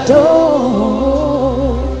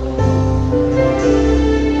adore.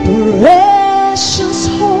 Precious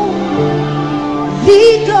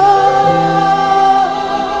Holy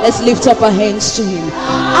God. Let's lift up our hands to Him.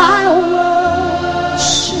 I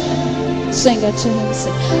worship. Sing it to Him.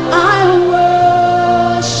 Sing. I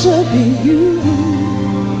worship you.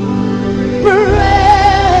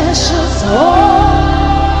 Precious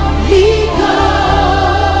Holy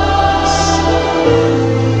God.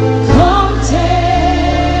 Come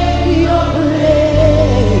take your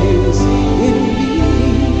place in me.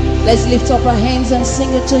 Let's lift up our hands and sing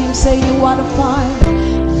it to Him. Say, you are the fire.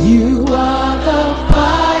 You are the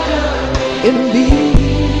fire in me.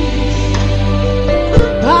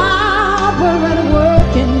 Power and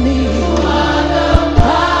work in me. You are the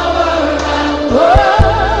power and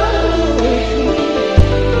work in me.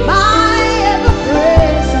 My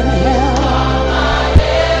ever-present help. My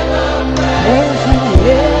ever-present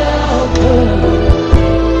helper.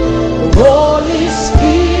 Holy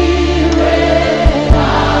Spirit,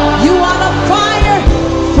 you are the fire,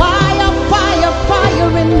 fire, fire,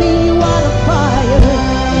 fire in me. You are the fire.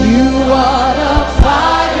 You are the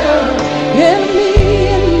fire in me,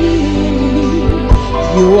 in me, in me.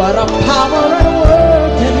 You are the power at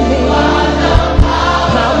work in me. You are the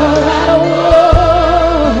power at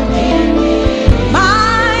work in me.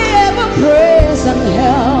 My ever-present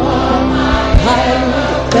help.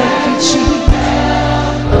 Hallelujah. Thank you, Jesus.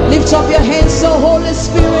 Lift up your hands, so Holy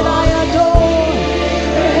Spirit, I adore.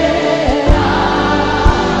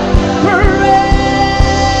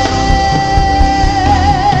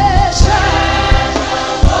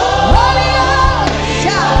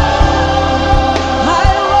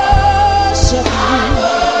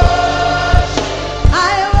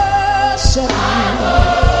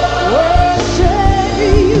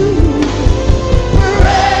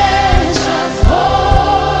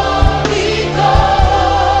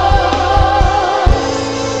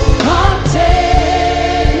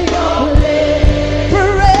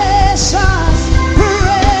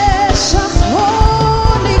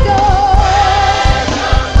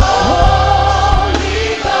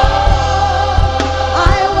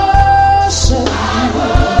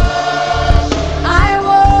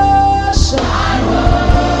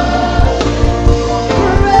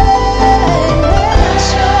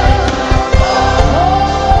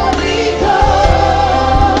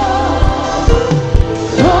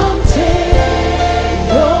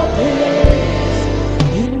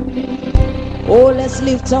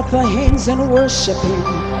 Lift up our hands and worship Him.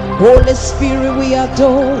 Holy Spirit, we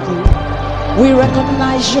adore you. We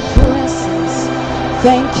recognize your presence.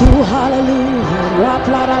 Thank you, hallelujah.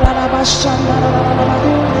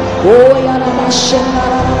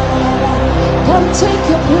 Come take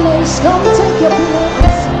your place. Come take your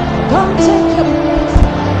place. Come take your place.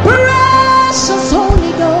 Precious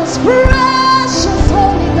Holy Ghost. Precious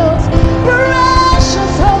Holy Ghost.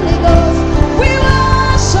 Precious Holy Ghost. We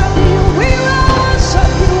worship you. We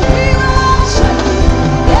worship you. We worship you.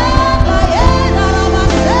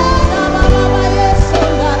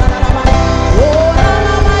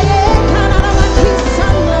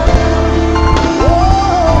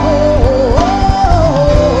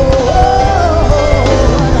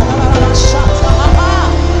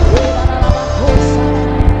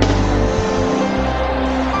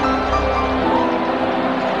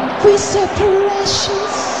 We say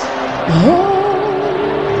precious. Holy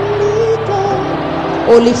God.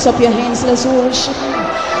 Oh, lift up your hands, let's worship.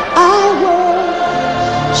 I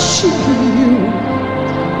worship you.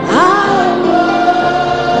 I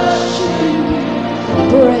worship you.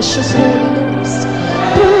 Precious Holy Ghost.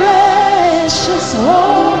 Precious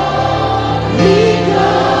Holy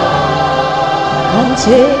God. Come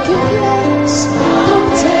take your place. Come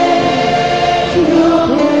take your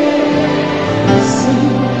place.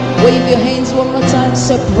 Wave your hands one more time.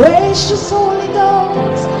 Say, precious Holy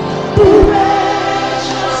Ghost.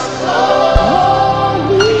 Precious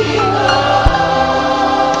Holy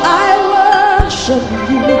God. I worship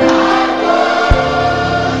you.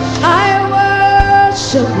 I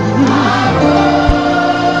worship you.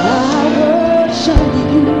 I worship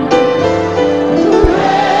you.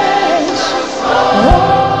 Precious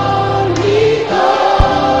Holy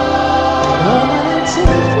God. Come and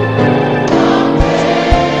take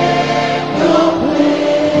your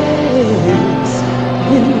place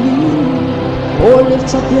in me. Oh,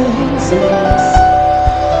 lift up your hands and bless.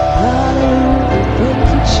 Hallelujah. Thank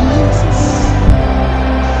you, Jesus.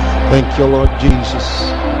 Thank you, Lord Jesus.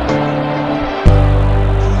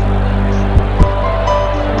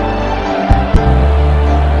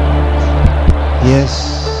 Yes.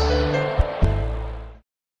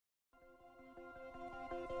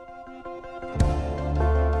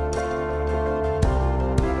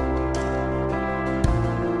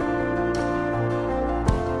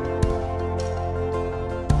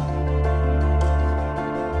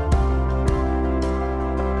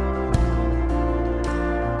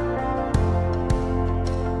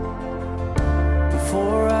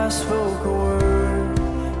 Before I spoke a word,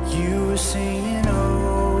 you were singing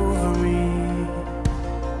over me.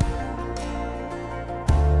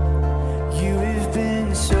 You have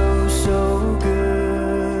been so, so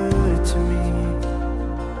good to me.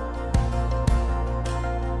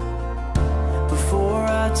 Before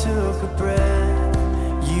I took a breath,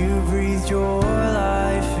 you breathed your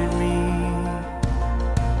life in me.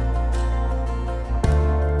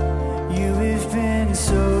 You have been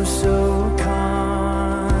so, so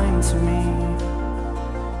kind to me.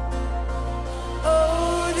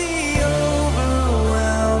 Oh, the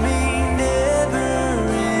overwhelming,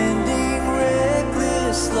 never-ending,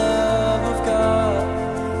 reckless love of God.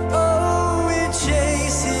 Oh, it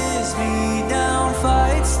chases me down,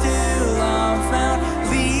 fights till I'm found,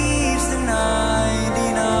 leaves the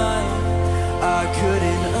 99. I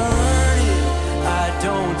couldn't earn it, I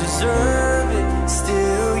don't deserve it,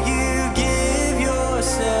 still you give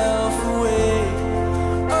yourself away.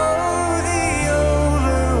 Oh, the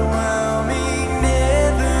overwhelming,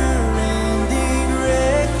 never-ending,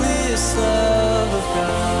 reckless love of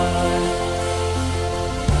God.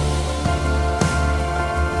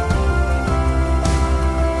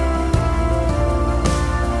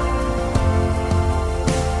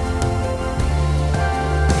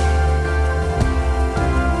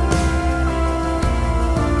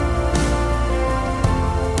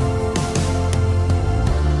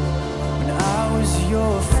 When I was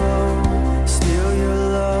your foe, still your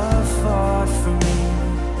love fought for me.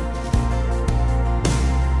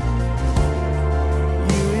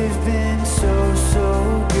 You have been so, so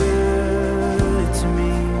good to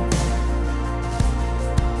me.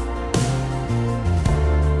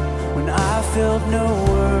 When I felt no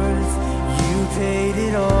worth, you paid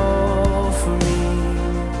it all for me.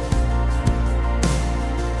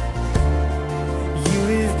 You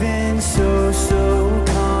have been so, so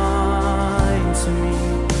kind to me.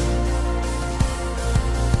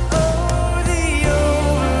 Oh, the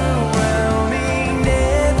overwhelming,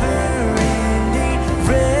 never-ending,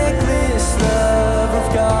 reckless love of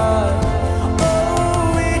God.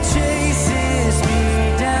 Oh, it chases me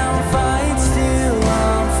down, fights till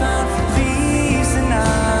I'm found, leaves the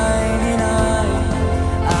 99.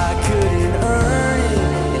 I couldn't earn it,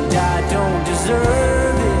 and I don't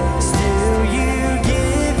deserve it, still you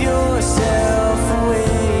give yourself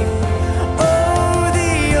away. Oh,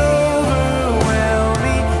 the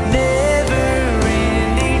overwhelming,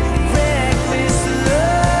 never-ending, reckless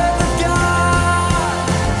love of God.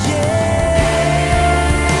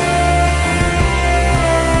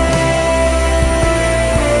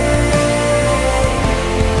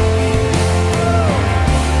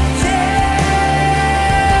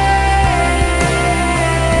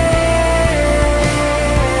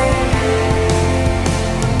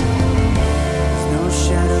 There's no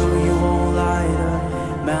shadow you won't light up,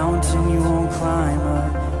 mountain you won't climb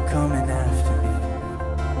up, coming after me.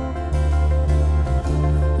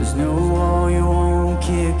 There's no wall you won't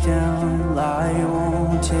kick down, lie you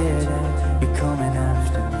won't tear down, you're coming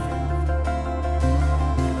after me.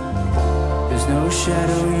 There's no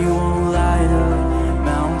shadow you won't light up,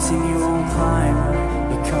 mountain you won't climb up,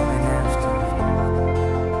 you're coming after me.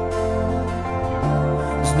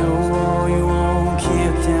 There's no wall you won't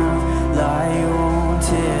kick down, lie you won't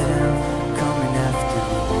tear down, coming after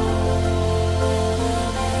me.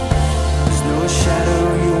 There's no shadow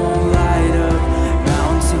you won't light up,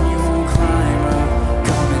 mountain you won't climb up,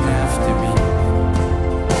 coming after me.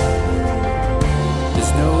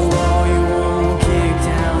 There's no wall you won't kick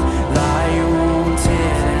down, lie you won't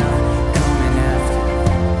tear down, coming after me.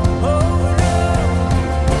 Oh no.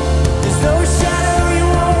 There's no shadow you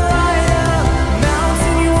won't light up,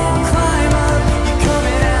 mountain you won't climb up, you're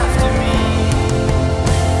coming after me.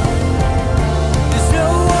 There's no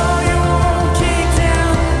wall you won't kick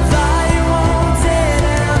down, lie you won't tear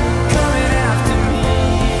down, coming after me.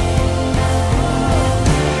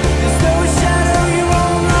 There's no shadow you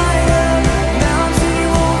won't light up, mountain you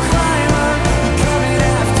won't climb up, you're coming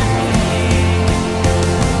after me.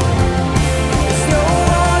 There's no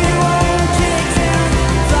wall you won't kick down,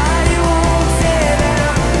 lie you won't tear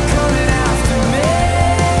down, coming after me.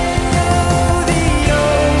 Oh, the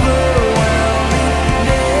overwhelming,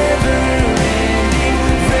 never-ending,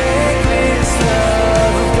 reckless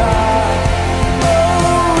love of God.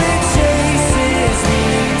 Oh, it chases me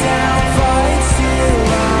down, fights till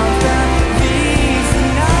I'm found, leaves the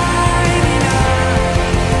 99.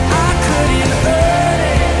 I couldn't earn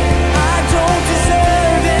it, I don't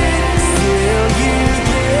deserve it, still you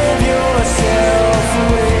give yourself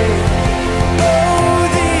away. Oh,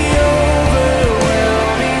 the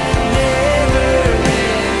overwhelming, never-ending,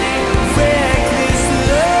 reckless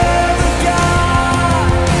love of God.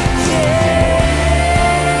 Yeah.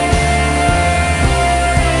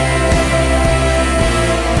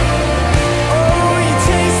 Oh, you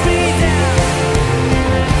chase me down.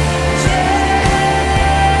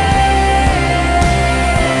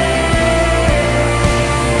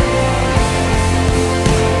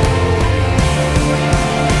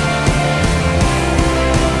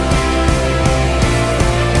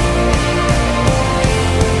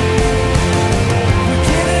 We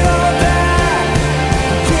give it all back.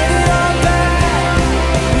 We give it all back.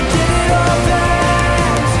 We give it all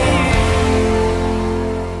back to you.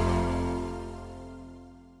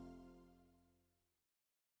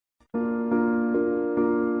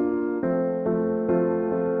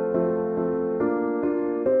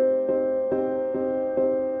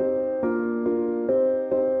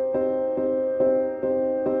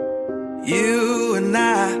 You and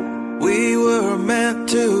I, we were meant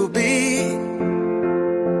to be.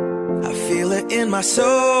 I feel it in my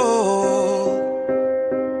soul.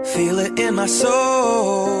 Feel it in my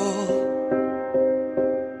soul.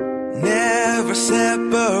 Never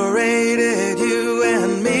separated, you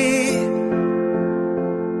and me.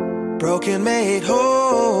 Broken made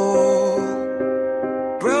whole.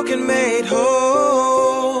 Broken made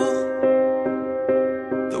whole.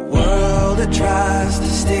 The world that tries to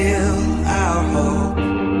steal our hope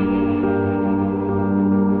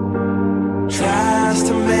tries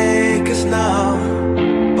to make us numb,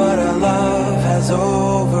 but our love has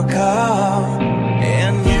overcome.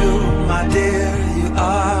 And you, my dear, you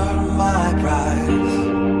are my prize.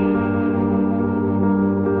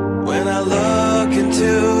 When I look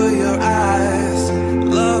into your eyes,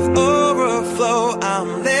 love overflow, I'm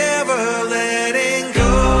never letting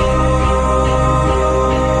go.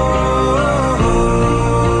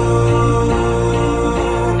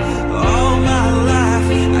 All my life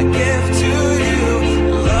I give to you,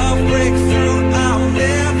 love breakthrough, I'm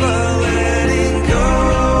never letting go.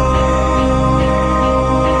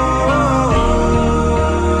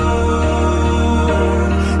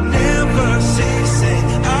 Never ceasing,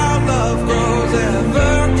 our love grows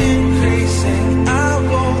ever increasing, I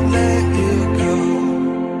won't let you go.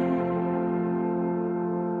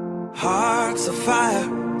 Hearts of fire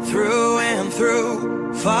through and through,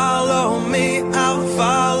 follow me, I'll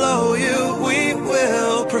follow you, we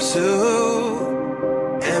will pursue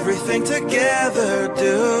everything together,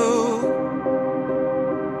 do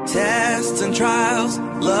tests and trials,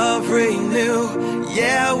 love renew.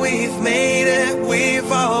 Yeah, we've made it,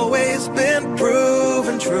 we've always been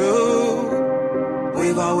proven true.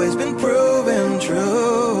 We've always been proven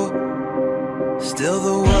true. Still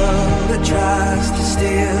the world that tries to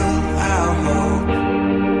steal our hope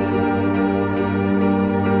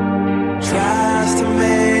tries to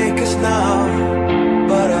make us numb,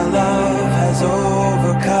 but our love has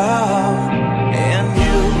overcome. And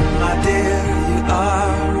you, my dear, you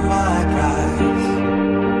are my prize.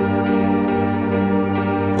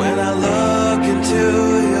 When I look into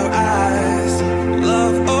your eyes,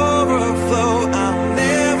 love overflow, I'm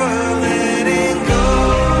never letting go.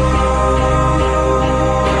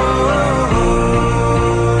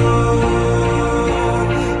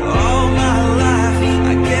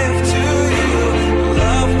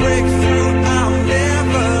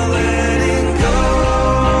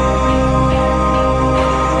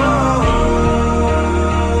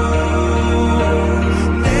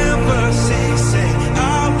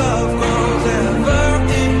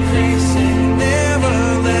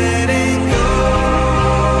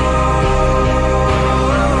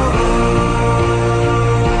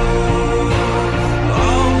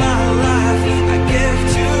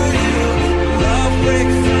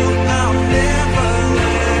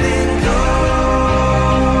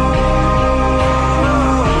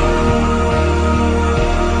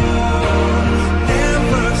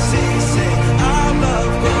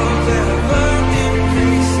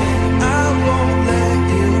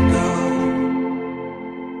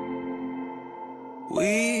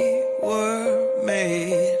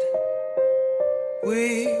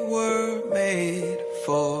 We were made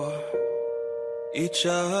for each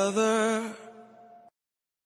other.